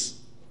that is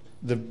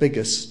the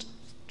biggest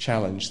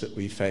challenge that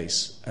we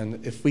face.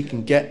 And if we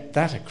can get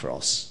that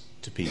across,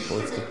 to people,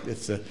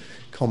 if the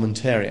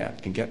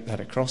commentariat can get that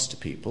across to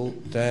people,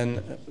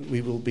 then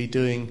we will be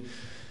doing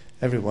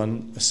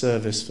everyone a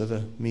service for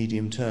the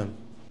medium term.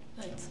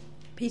 Thanks.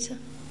 Peter?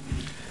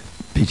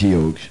 Peter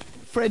York.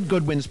 Fred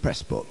Goodwin's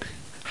press book.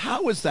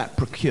 How was that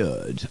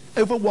procured?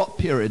 Over what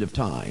period of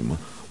time?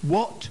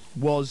 What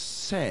was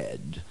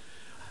said?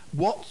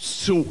 What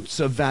sorts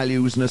of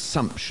values and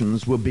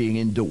assumptions were being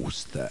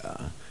endorsed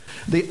there?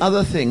 The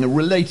other thing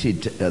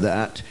related to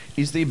that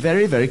is the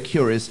very, very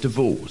curious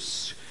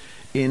divorce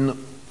in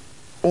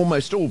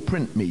almost all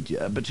print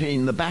media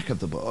between the back of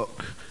the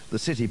book, the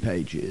city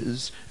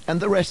pages, and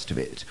the rest of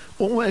it,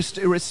 almost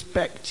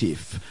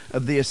irrespective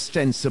of the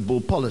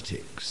ostensible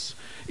politics.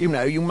 You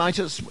might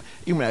as,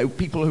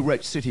 people who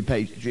wrote city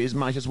pages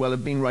might as well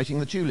have been writing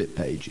the tulip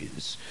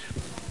pages.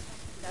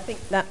 I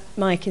think that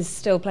mic is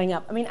still playing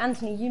up. I mean,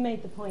 Anthony, you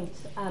made the point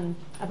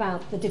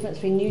about the difference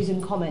between news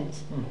and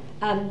comment.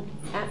 And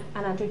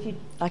Andrew, if you'd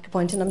like a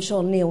point, and I'm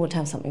sure Neil would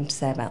have something to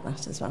say about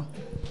that as well.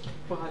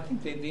 Well, I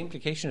think the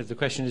implication of the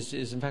question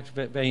is in fact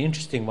a very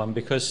interesting one,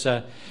 because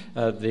the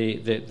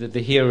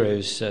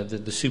heroes,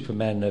 the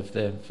supermen of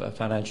the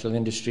financial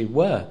industry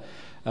were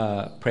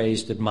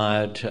praised,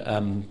 admired,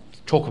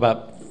 talk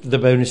about the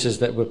bonuses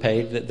that were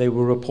paid, that they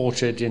were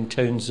reported in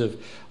tones of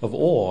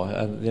awe,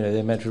 and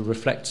they meant to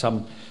reflect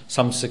some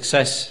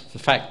success. The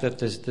fact that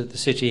the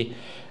city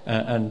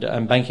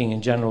and banking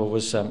in general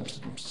was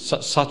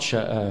such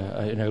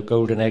a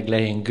golden egg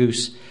laying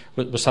goose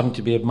was something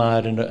to be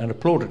admired and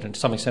applauded. And to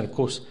some extent, of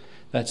course,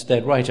 that's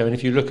dead right. I mean,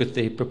 if you look at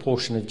the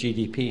proportion of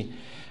GDP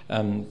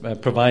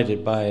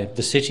provided by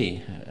the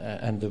city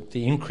and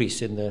the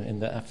increase in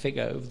the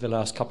figure over the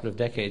last couple of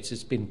decades,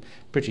 it's been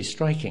pretty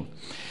striking.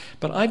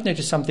 But I've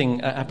noticed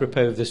something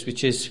apropos of this,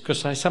 which is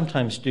because I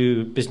sometimes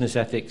do business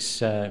ethics,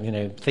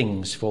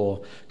 things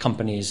for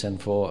companies and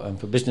for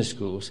business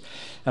schools,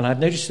 and I've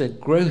noticed a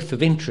growth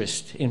of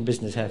interest in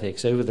business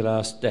ethics over the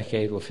last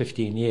decade or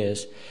 15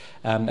 years.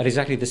 At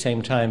exactly the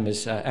same time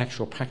as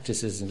actual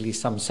practices in at least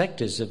some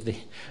sectors of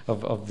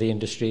the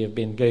industry have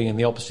been going in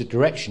the opposite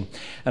direction.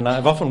 And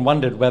I've often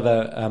wondered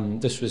whether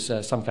this was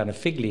some kind of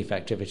fig leaf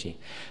activity.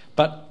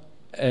 But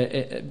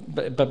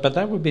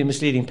that would be a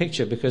misleading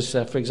picture, because,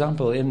 for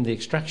example, in the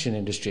extraction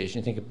industries,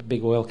 you think of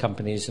big oil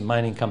companies and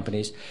mining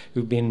companies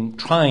who've been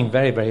trying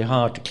very, very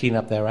hard to clean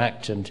up their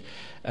act and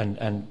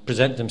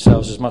present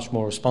themselves as much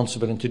more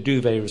responsible and to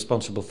do very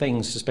responsible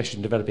things, especially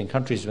in developing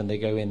countries when they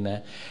go in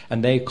there.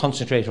 And they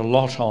concentrate a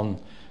lot on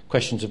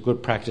questions of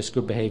good practice,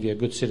 good behaviour,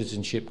 good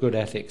citizenship, good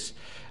ethics.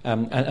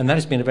 And that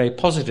has been a very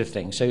positive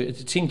thing. So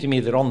it seemed to me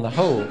that on the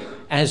whole,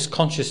 as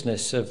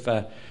consciousness of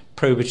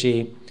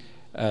probity,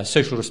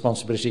 social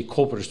responsibility,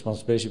 corporate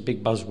responsibility,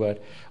 big buzzword,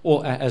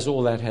 as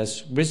all that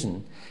has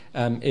risen,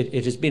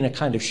 it has been a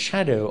kind of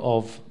shadow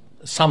of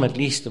some, at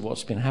least, of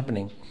what's been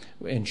happening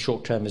in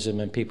short-termism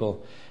and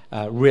people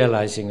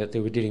realizing that they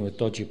were dealing with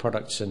dodgy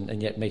products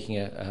and yet making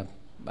a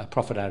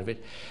profit out of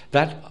it.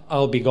 That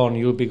I'll be gone,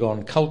 you'll be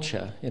gone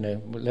culture,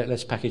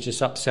 let's package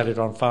this up, sell it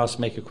on fast,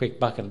 make a quick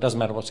buck, and it doesn't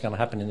matter what's going to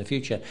happen in the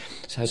future,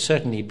 has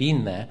certainly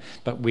been there.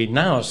 But we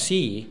now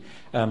see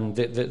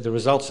the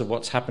results of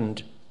what's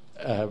happened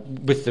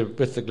with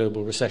the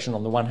global recession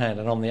on the one hand,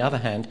 and on the other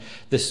hand,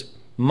 this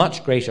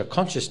much greater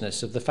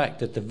consciousness of the fact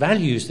that the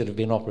values that have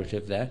been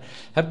operative there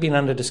have been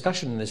under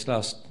discussion in this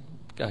last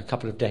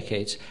couple of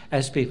decades,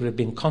 as people have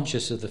been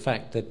conscious of the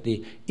fact that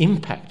the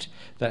impact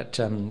that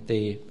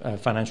the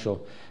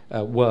financial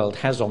world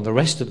has on the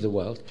rest of the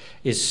world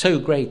is so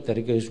great that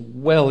it goes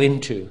well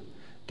into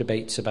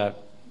debates about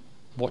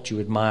what you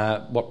admire,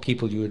 what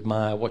people you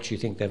admire, what you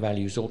think their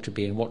values ought to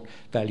be, and what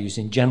values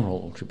in general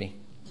ought to be.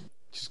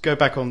 Just go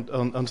back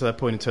onto that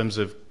point in terms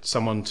of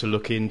someone to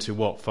look into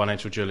what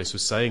financial journalists were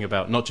saying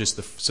about not just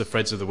the Sir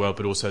Freds of the world,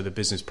 but also the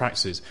business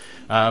practices.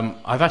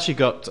 I've actually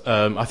got,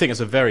 I think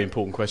it's a very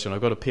important question. I've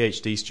got a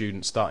PhD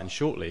student starting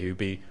shortly who'll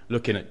be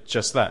looking at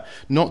just that.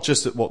 Not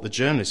just at what the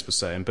journalists were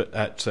saying, but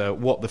at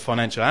what the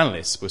financial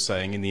analysts were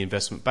saying in the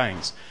investment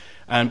banks.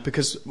 And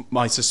because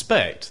I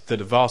suspect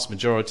that a vast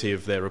majority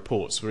of their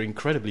reports were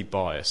incredibly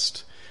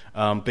biased.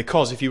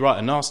 Because if you write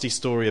a nasty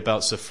story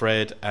about Sir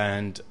Fred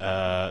and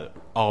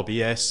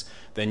RBS,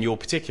 then your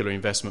particular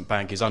investment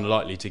bank is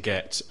unlikely to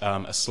get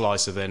a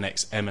slice of their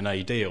next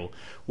M&A deal.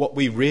 What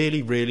we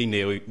really, really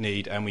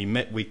need, and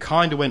we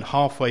kind of went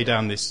halfway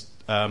down this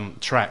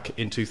track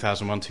in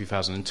 2001,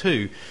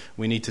 2002.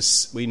 We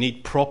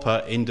need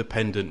proper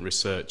independent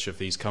research of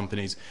these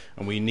companies,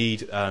 and we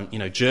need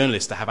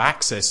journalists to have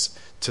access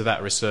to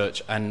that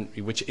research, and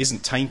which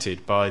isn't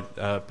tainted by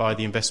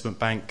the investment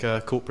bank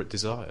corporate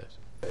desires.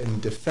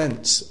 In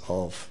defence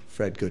of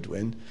Fred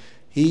Goodwin,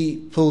 he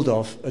pulled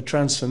off a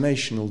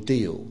transformational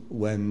deal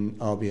when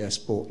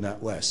RBS bought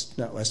NatWest.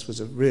 NatWest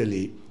was a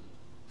really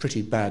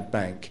pretty bad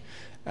bank,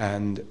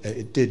 and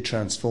it did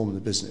transform the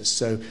business.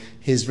 So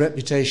his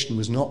reputation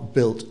was not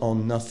built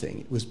on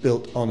nothing. It was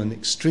built on an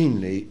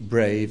extremely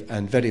brave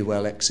and very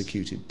well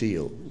executed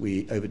deal.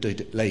 We overdid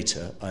it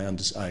later, I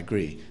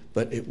agree,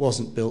 but it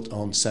wasn't built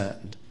on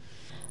sand.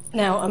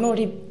 Now, I'm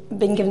already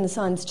been given the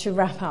signs to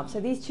wrap up. So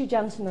these two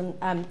gentlemen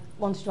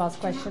wanted to ask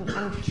a question,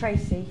 and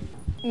Tracy,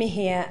 me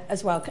here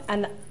as well.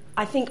 And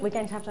I think we're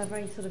going to have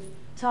very sort of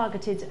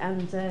targeted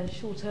and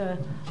shorter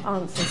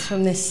answers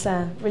from this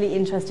really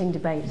interesting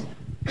debate.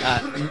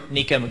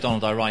 Nico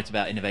MacDonald, I write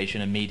about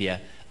innovation and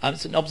media.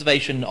 It's an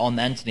observation on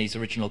Anthony's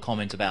original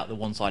comment about the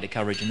one-sided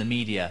coverage in the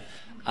media.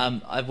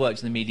 I've worked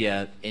in the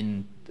media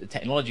in the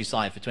technology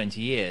side for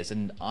 20 years,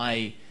 and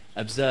I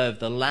observed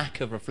the lack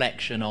of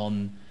reflection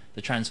on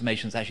the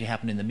transformations that actually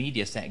happen in the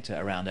media sector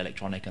around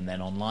electronic and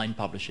then online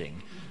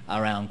publishing,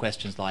 around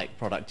questions like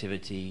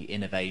productivity,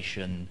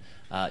 innovation,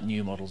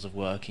 new models of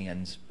working,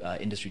 and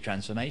industry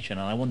transformation.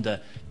 And I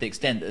wonder the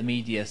extent that the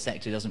media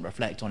sector doesn't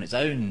reflect on its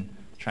own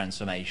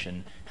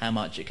transformation, how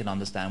much it can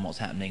understand what's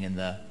happening in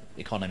the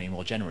economy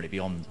more generally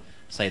beyond,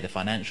 say, the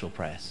financial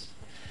press.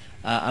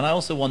 And I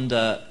also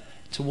wonder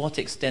to what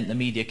extent the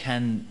media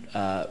can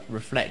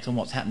reflect on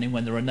what's happening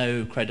when there are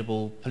no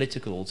credible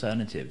political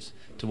alternatives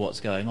to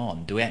what's going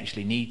on. Do we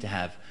actually need to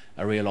have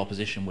a real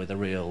opposition with a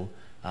real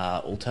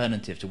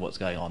alternative to what's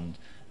going on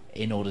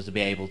in order to be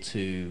able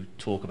to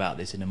talk about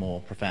this in a more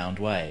profound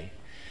way?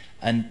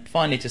 And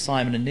finally, to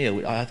Simon and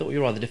Neil, I thought you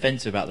were rather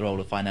defensive about the role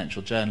of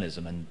financial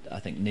journalism, and I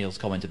think Neil's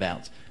comment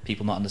about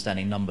people not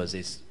understanding numbers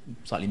is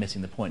slightly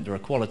missing the point. There are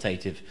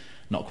qualitative,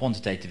 not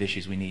quantitative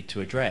issues we need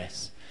to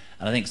address.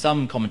 And I think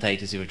some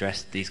commentators who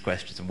addressed these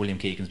questions, and William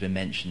Keegan's been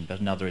mentioned,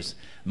 but another is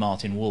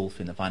Martin Wolf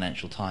in the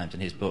Financial Times,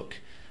 and his book,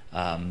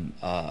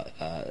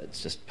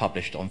 it's just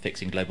published on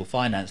Fixing Global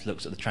Finance,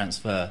 looks at the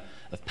transfer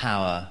of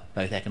power,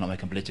 both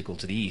economic and political,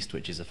 to the East,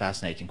 which is a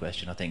fascinating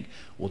question I think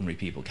ordinary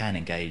people can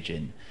engage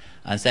in.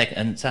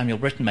 And Samuel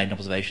Britton made an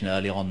observation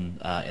early on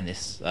in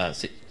this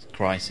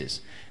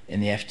crisis in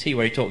the FT,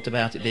 where he talked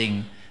about it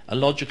being a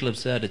logical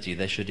absurdity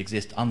there should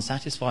exist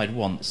unsatisfied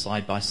wants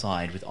side by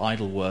side with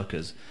idle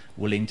workers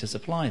willing to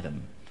supply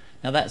them.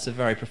 Now that's a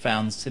very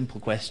profound, simple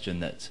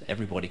question that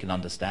everybody can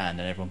understand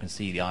and everyone can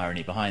see the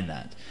irony behind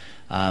that.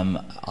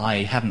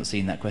 I haven't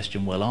seen that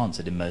question well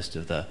answered in most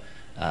of the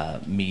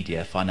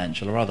media,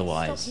 financial or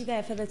otherwise. Stop you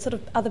there for the sort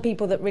of other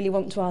people that really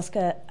want to ask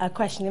a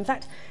question. In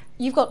fact,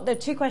 there are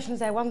two questions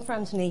there, one for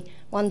Anthony,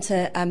 one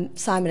to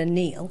Simon and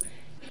Neil.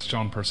 It's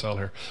John Purcell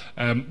here.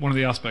 One of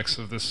the aspects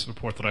of this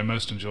report that I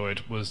most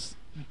enjoyed was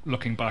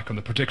looking back on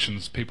the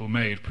predictions people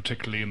made,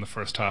 particularly in the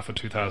first half of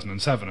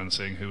 2007, and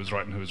seeing who was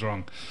right and who was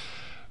wrong.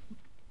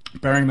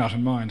 Bearing that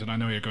in mind, and I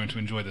know you're going to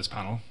enjoy this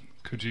panel,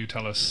 could you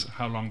tell us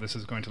how long this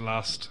is going to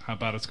last, how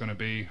bad it's going to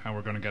be, how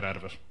we're going to get out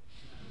of it?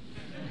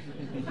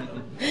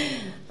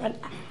 Right.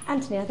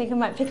 Anthony, I think I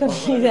might pick on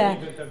you there. I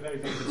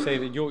could say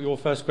that your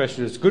first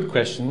question is a good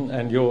question,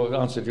 and your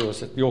answer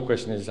to your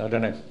question is, I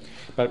don't know.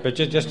 But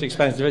just to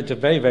expand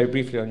very, very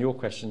briefly on your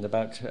question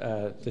about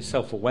the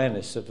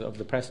self-awareness of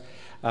the press,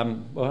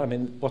 well, I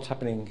mean, what's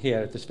happening here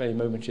at this very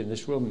moment in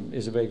this room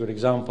is a very good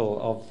example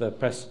of the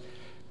press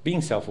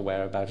being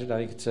self-aware about it.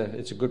 I think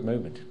it's a good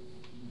moment.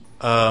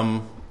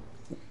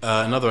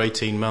 Another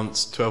 18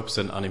 months,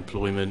 12%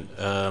 unemployment,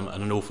 and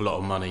an awful lot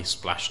of money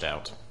splashed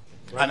out.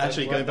 And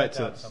actually, going back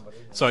to...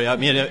 Sorry,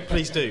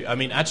 please do. I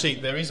mean, actually,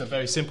 there is a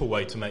very simple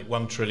way to make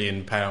 £1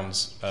 trillion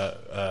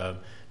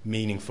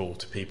meaningful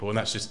to people, and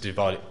that's just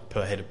divide it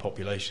per head of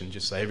population.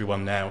 Just say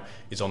everyone now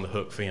is on the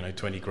hook for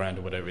 20 grand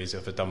or whatever it is,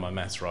 if I've done my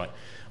maths right.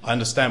 I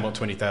understand what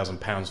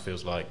 £20,000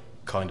 feels like,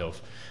 kind of,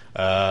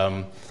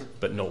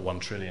 but not 1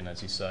 trillion,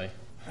 as you say.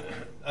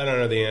 I don't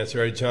know the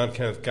answer. John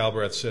Kenneth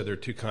Galbraith said there are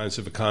two kinds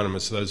of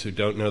economists: those who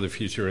don't know the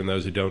future and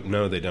those who don't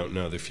know they don't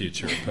know the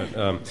future.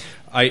 But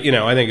I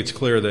think it's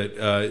clear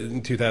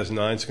that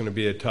 2009 is going to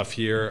be a tough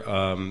year.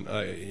 I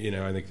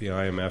think the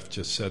IMF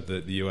just said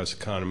that the U.S.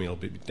 economy will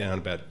be down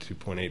about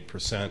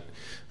 2.8%.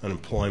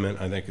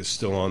 Unemployment, I think, is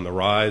still on the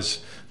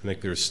rise. I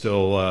think there's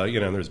still,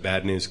 there's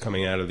bad news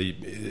coming out of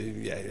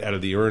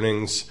the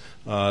earnings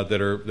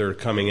that are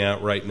coming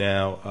out right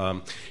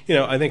now.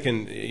 I think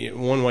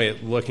in one way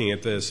of looking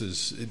at this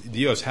is the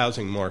U.S.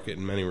 housing market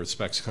in many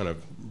respects kind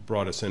of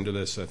brought us into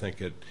this. I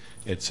think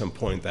at some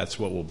point that's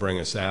what will bring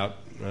us out.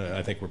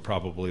 I think we're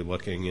probably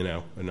looking,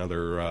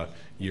 another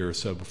year or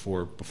so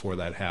before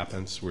that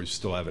happens. We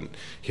still haven't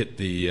hit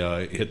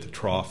the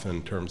trough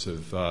in terms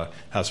of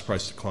house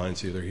price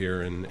declines either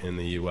here in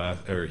the U.S.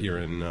 or here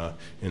in the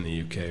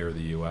U.K. or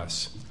the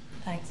U.S.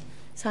 Thanks,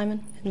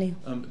 Simon and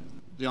Neil.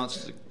 The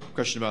answer to the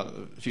question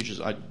about the futures,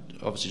 I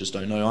obviously just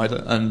don't know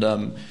either, and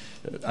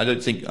I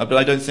don't think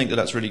that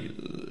that's really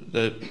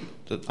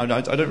I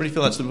don't really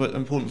feel that's the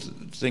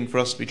important thing for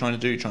us to be trying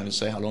to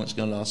say how long it's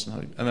going to last.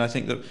 And I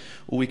think that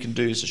all we can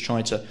do is just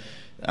try to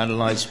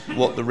analyse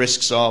what the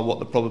risks are, what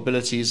the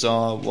probabilities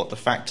are, what the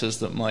factors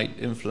that might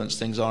influence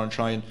things are, and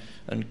try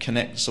and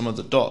connect some of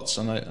the dots.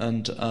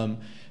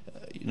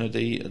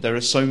 There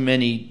are so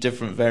many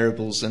different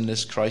variables in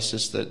this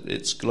crisis that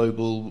it's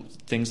global.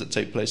 Things that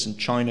take place in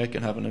China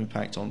can have an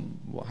impact on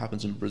what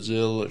happens in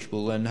Brazil, which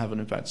will then have an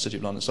impact on the City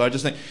of London. So I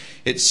just think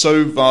it's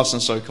so vast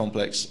and so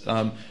complex.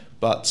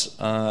 But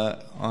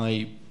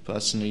I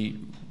personally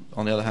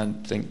on the other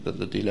hand, think that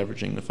the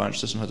deleveraging of the financial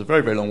system has a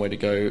very, very long way to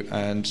go,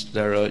 and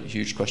there are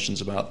huge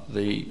questions about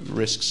the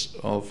risks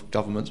of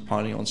governments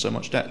piling on so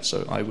much debt.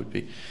 So I would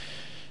be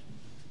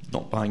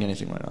not buying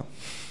anything right now.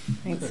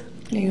 Thanks.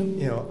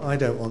 I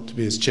don't want to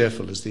be as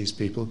cheerful as these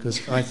people,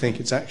 because I think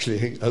it's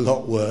actually a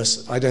lot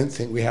worse. I don't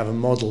think we have a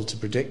model to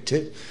predict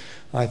it.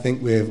 I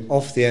think we're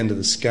off the end of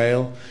the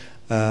scale.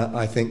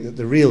 I think that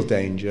the real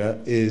danger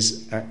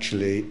is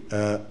actually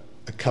a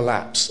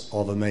collapse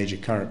of a major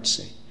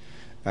currency.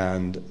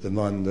 And the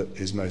one that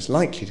is most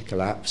likely to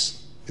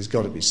collapse has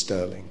got to be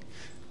sterling.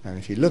 And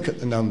if you look at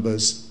the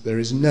numbers, there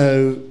is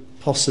no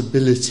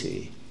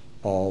possibility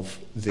of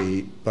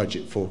the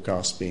budget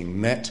forecast being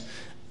met.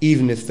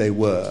 Even if they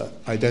were,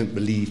 I don't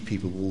believe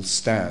people will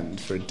stand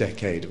for a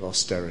decade of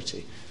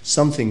austerity.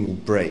 Something will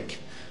break.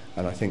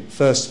 And I think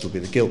first it'll be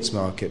the gilts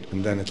market,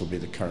 and then it'll be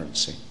the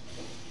currency.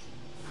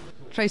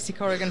 Tracy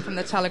Corrigan from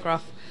The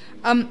Telegraph.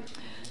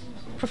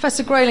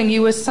 Professor Grayling,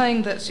 you were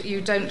saying that you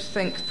don't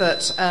think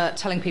that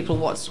telling people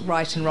what's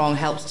right and wrong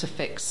helps to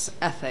fix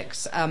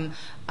ethics.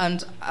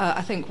 And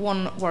I think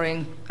one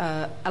worrying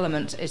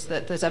element is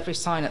that there's every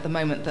sign at the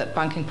moment that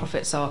banking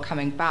profits are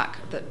coming back,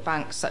 that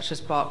banks such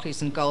as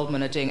Barclays and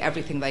Goldman are doing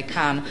everything they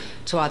can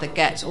to either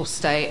get or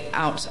stay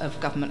out of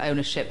government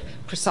ownership,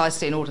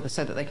 precisely in order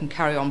so that they can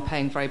carry on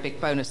paying very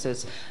big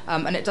bonuses.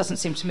 And it doesn't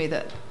seem to me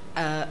that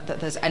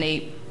there's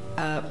any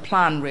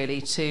plan really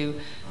to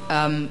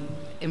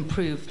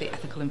improve the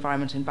ethical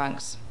environment in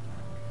banks.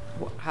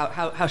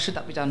 How should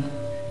that be done?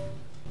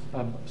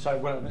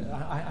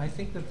 I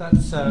think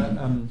that's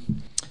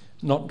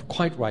not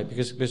quite right,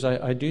 because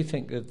I do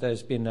think that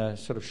there's been a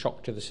sort of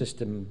shock to the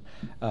system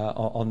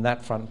on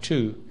that front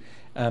too.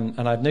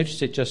 And I've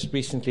noticed it just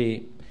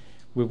recently.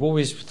 We've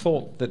always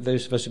thought that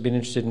those of us who've been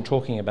interested in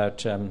talking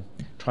about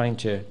trying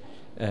to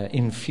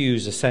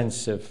infuse a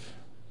sense of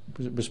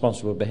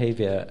responsible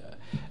behaviour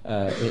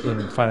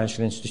in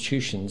financial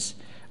institutions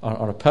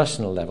on a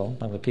personal level,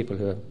 among the people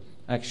who are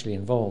actually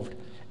involved,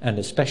 and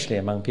especially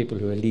among people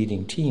who are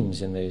leading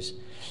teams in those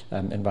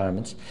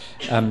environments,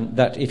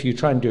 that if you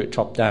try and do it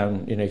top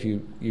down, if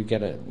you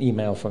get an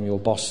email from your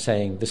boss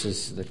saying this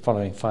is the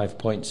following 5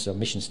 points of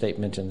mission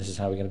statement and this is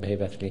how we're going to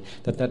behave ethically,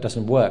 that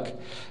doesn't work.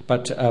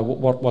 But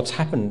what's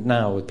happened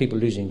now with people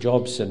losing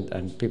jobs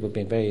and people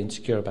being very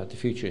insecure about the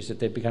future is that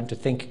they've begun to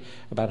think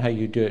about how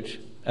you do it,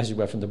 as it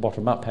were, from the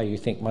bottom up, how you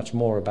think much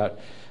more about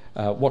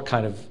what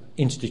kind of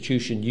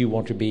institution you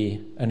want to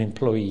be an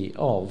employee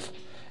of,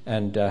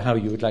 and how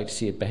you would like to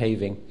see it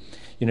behaving.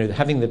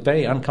 Having the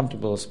very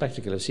uncomfortable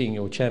spectacle of seeing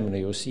your chairman or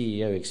your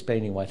CEO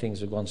explaining why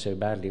things have gone so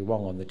badly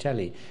wrong on the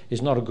telly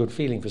is not a good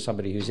feeling for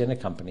somebody who's in a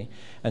company.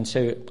 And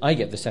so I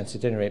get the sense,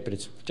 at any rate, but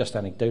it's just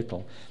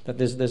anecdotal, that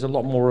there's a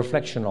lot more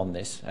reflection on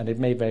this, and it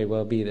may very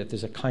well be that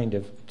there's a kind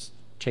of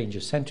change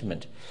of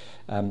sentiment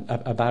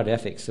about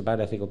ethics, about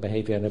ethical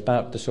behaviour, and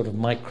about the sort of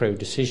micro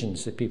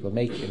decisions that people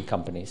make in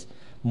companies,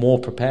 more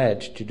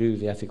prepared to do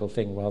the ethical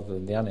thing rather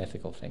than the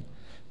unethical thing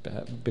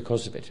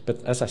because of it.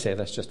 But as I say,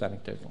 that's just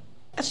anecdotal.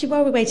 Actually,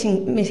 while we're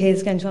waiting, Mitt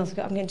is going to ask,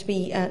 I'm going to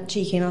be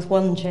cheeky and ask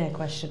one chair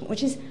question,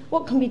 which is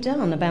what can be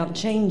done about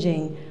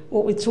changing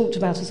what we've talked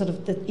about as sort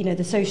of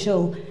the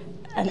social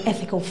and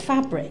ethical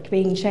fabric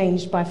being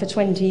changed by, for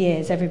 20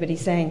 years, everybody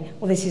saying,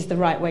 well, this is the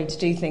right way to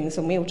do things,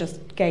 and we all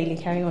just gaily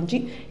carry on.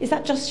 Is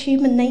that just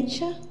human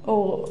nature,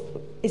 or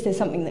is there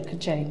something that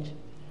could change?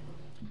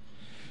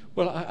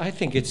 Well, I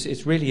think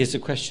it really is a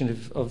question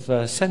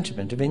of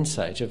sentiment, of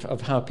insight,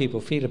 of how people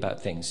feel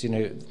about things.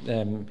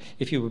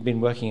 If you've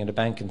been working in a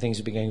bank and things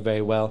have been going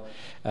very well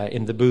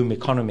in the boom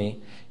economy,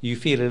 you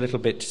feel a little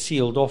bit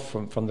sealed off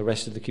from the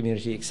rest of the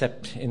community,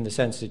 except in the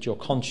sense that you're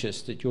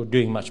conscious that you're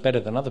doing much better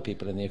than other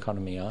people in the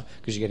economy are,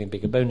 because you're getting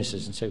bigger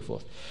bonuses and so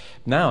forth.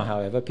 Now,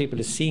 however,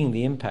 people are seeing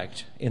the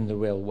impact in the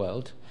real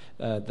world,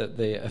 that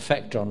the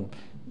effect on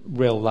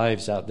real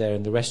lives out there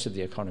in the rest of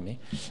the economy,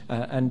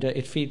 and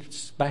it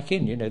feeds back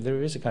in.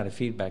 There is a kind of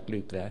feedback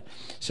loop there.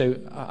 So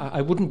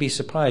I wouldn't be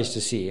surprised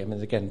to see,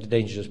 again, the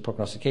dangerous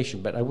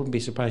prognostication, but I wouldn't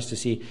be surprised to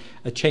see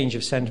a change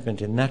of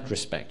sentiment in that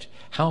respect,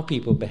 how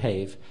people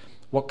behave,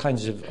 what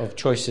kinds of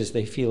choices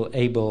they feel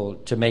able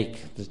to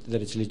make, that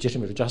it's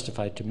legitimate or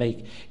justified to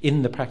make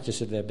in the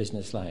practice of their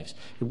business lives.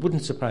 It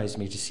wouldn't surprise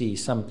me to see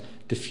some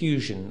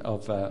diffusion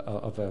of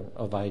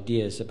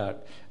ideas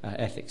about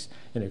ethics.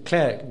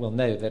 Claire will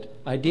know that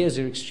ideas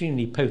are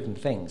extremely potent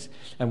things,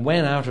 and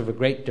when out of a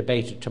great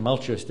debate, a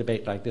tumultuous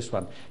debate like this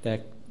one,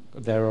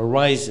 there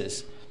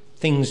arises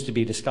things to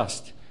be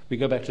discussed. We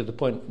go back to the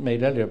point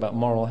made earlier about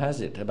moral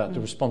hazard, about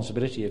the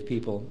responsibility of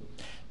people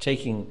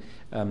taking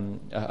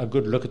a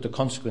good look at the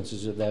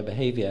consequences of their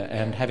behaviour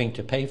and having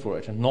to pay for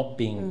it, and not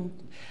being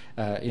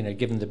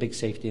given the big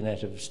safety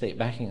net of state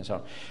backing and so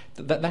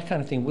on. That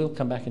kind of thing will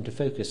come back into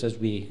focus as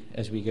we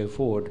go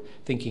forward,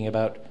 thinking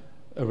about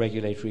a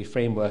regulatory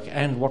framework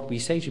and what we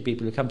say to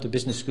people who come to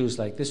business schools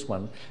like this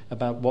one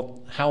about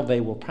how they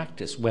will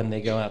practice when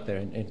they go out there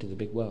into the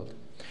big world.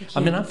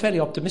 I'm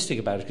fairly optimistic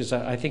about it, because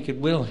I think it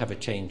will have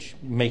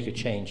make a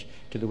change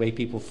to the way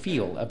people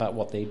feel about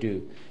what they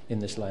do in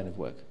this line of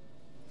work.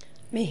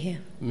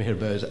 Mihir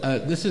Bose.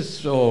 This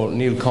is for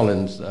Neil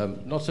Collins.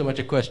 Not so much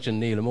a question,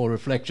 Neil, a more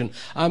reflection.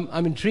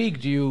 I'm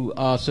intrigued you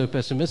are so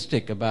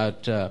pessimistic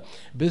about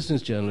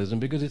business journalism,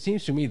 because it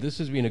seems to me this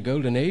has been a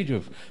golden age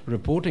of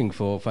reporting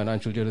for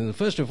financial journalism.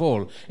 First of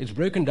all, it's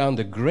broken down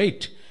the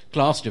great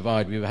class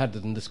divide we've had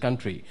in this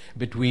country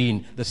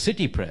between the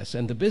city press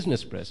and the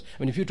business press. I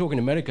mean, if you talk in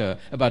America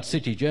about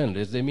city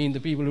journalists, they mean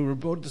the people who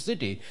report the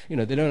city. You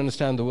know, they don't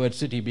understand the word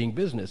city being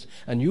business.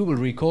 And you will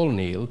recall,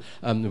 Neil,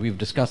 we've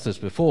discussed this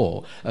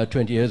before,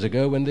 20 years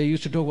ago, when they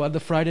used to talk about the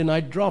Friday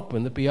night drop,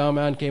 when the PR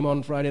man came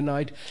on Friday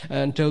night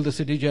and told the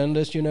city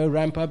journalist, you know,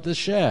 ramp up the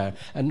share.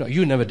 And no,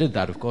 you never did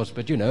that, of course,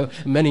 but, you know,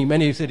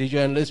 many city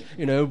journalists,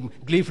 you know,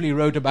 gleefully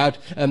wrote about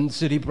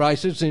city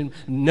prices,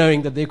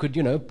 knowing that they could,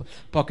 you know,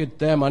 pocket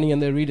their money and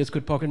their readers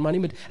could pocket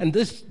money. And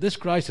this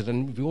crisis,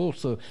 and we've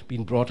also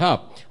been brought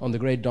up on the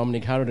great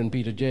Dominic Harrod and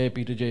Peter Jay.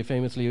 Peter Jay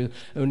famously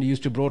only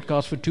used to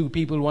broadcast for two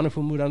people, one of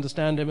whom would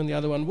understand him and the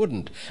other one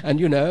wouldn't. And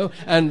you know,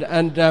 and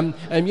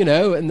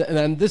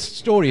this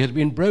story has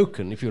been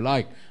broken, if you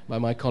like, by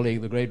my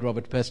colleague, the great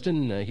Robert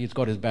Peston. He's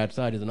got his bad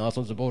side as an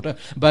Arsenal supporter.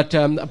 But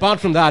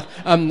apart from that,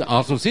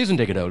 Arsenal season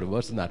ticket holder,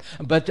 worse than that.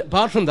 But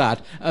apart from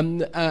that,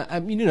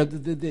 you know,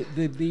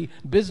 the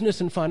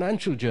business and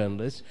financial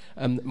journalists,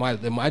 while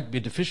there might be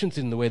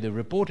deficiencies in the way they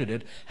reported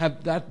it,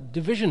 that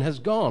division has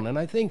gone. And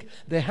I think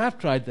they have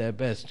tried their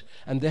best,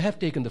 and they have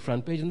taken the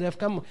front page, and they have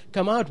come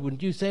out,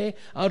 wouldn't you say,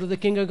 out of the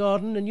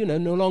kindergarten, and, you know,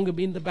 no longer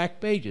been the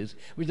back pages,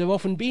 which they've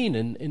often been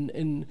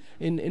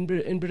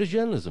in British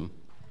journalism.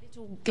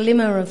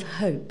 Glimmer of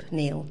hope,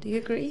 Neil. Do you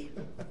agree?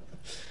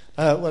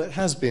 Well, it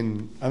has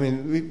been. I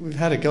mean, we've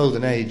had a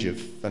golden age of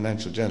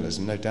financial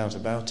journalism, no doubt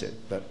about it.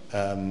 But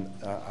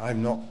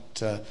I'm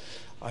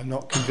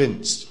not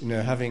convinced. You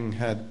know, having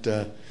had,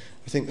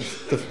 I think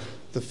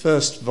the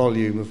first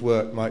volume of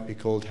work might be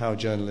called "How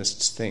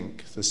Journalists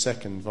Think." The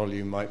second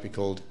volume might be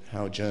called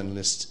 "How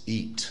Journalists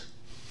Eat."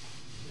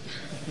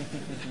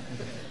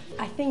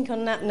 I think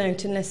on that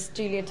note, unless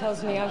Julia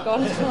tells me I've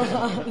gone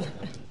on.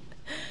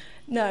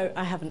 No,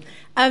 I haven't.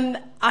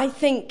 I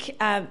think,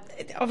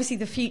 obviously,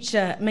 the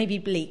future may be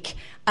bleak,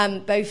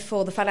 both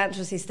for the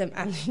financial system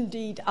and,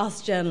 indeed,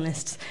 us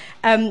journalists.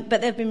 But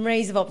there have been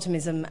rays of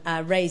optimism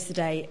raised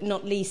today,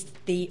 not least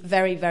the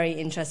very, very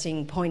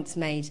interesting points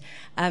made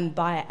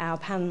by our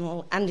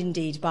panel and,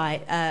 indeed,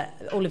 by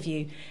all of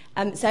you.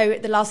 So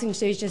the last thing to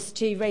do is just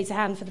to raise a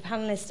hand for the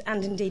panellists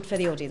and, indeed, for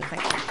the audience.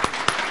 Thank you.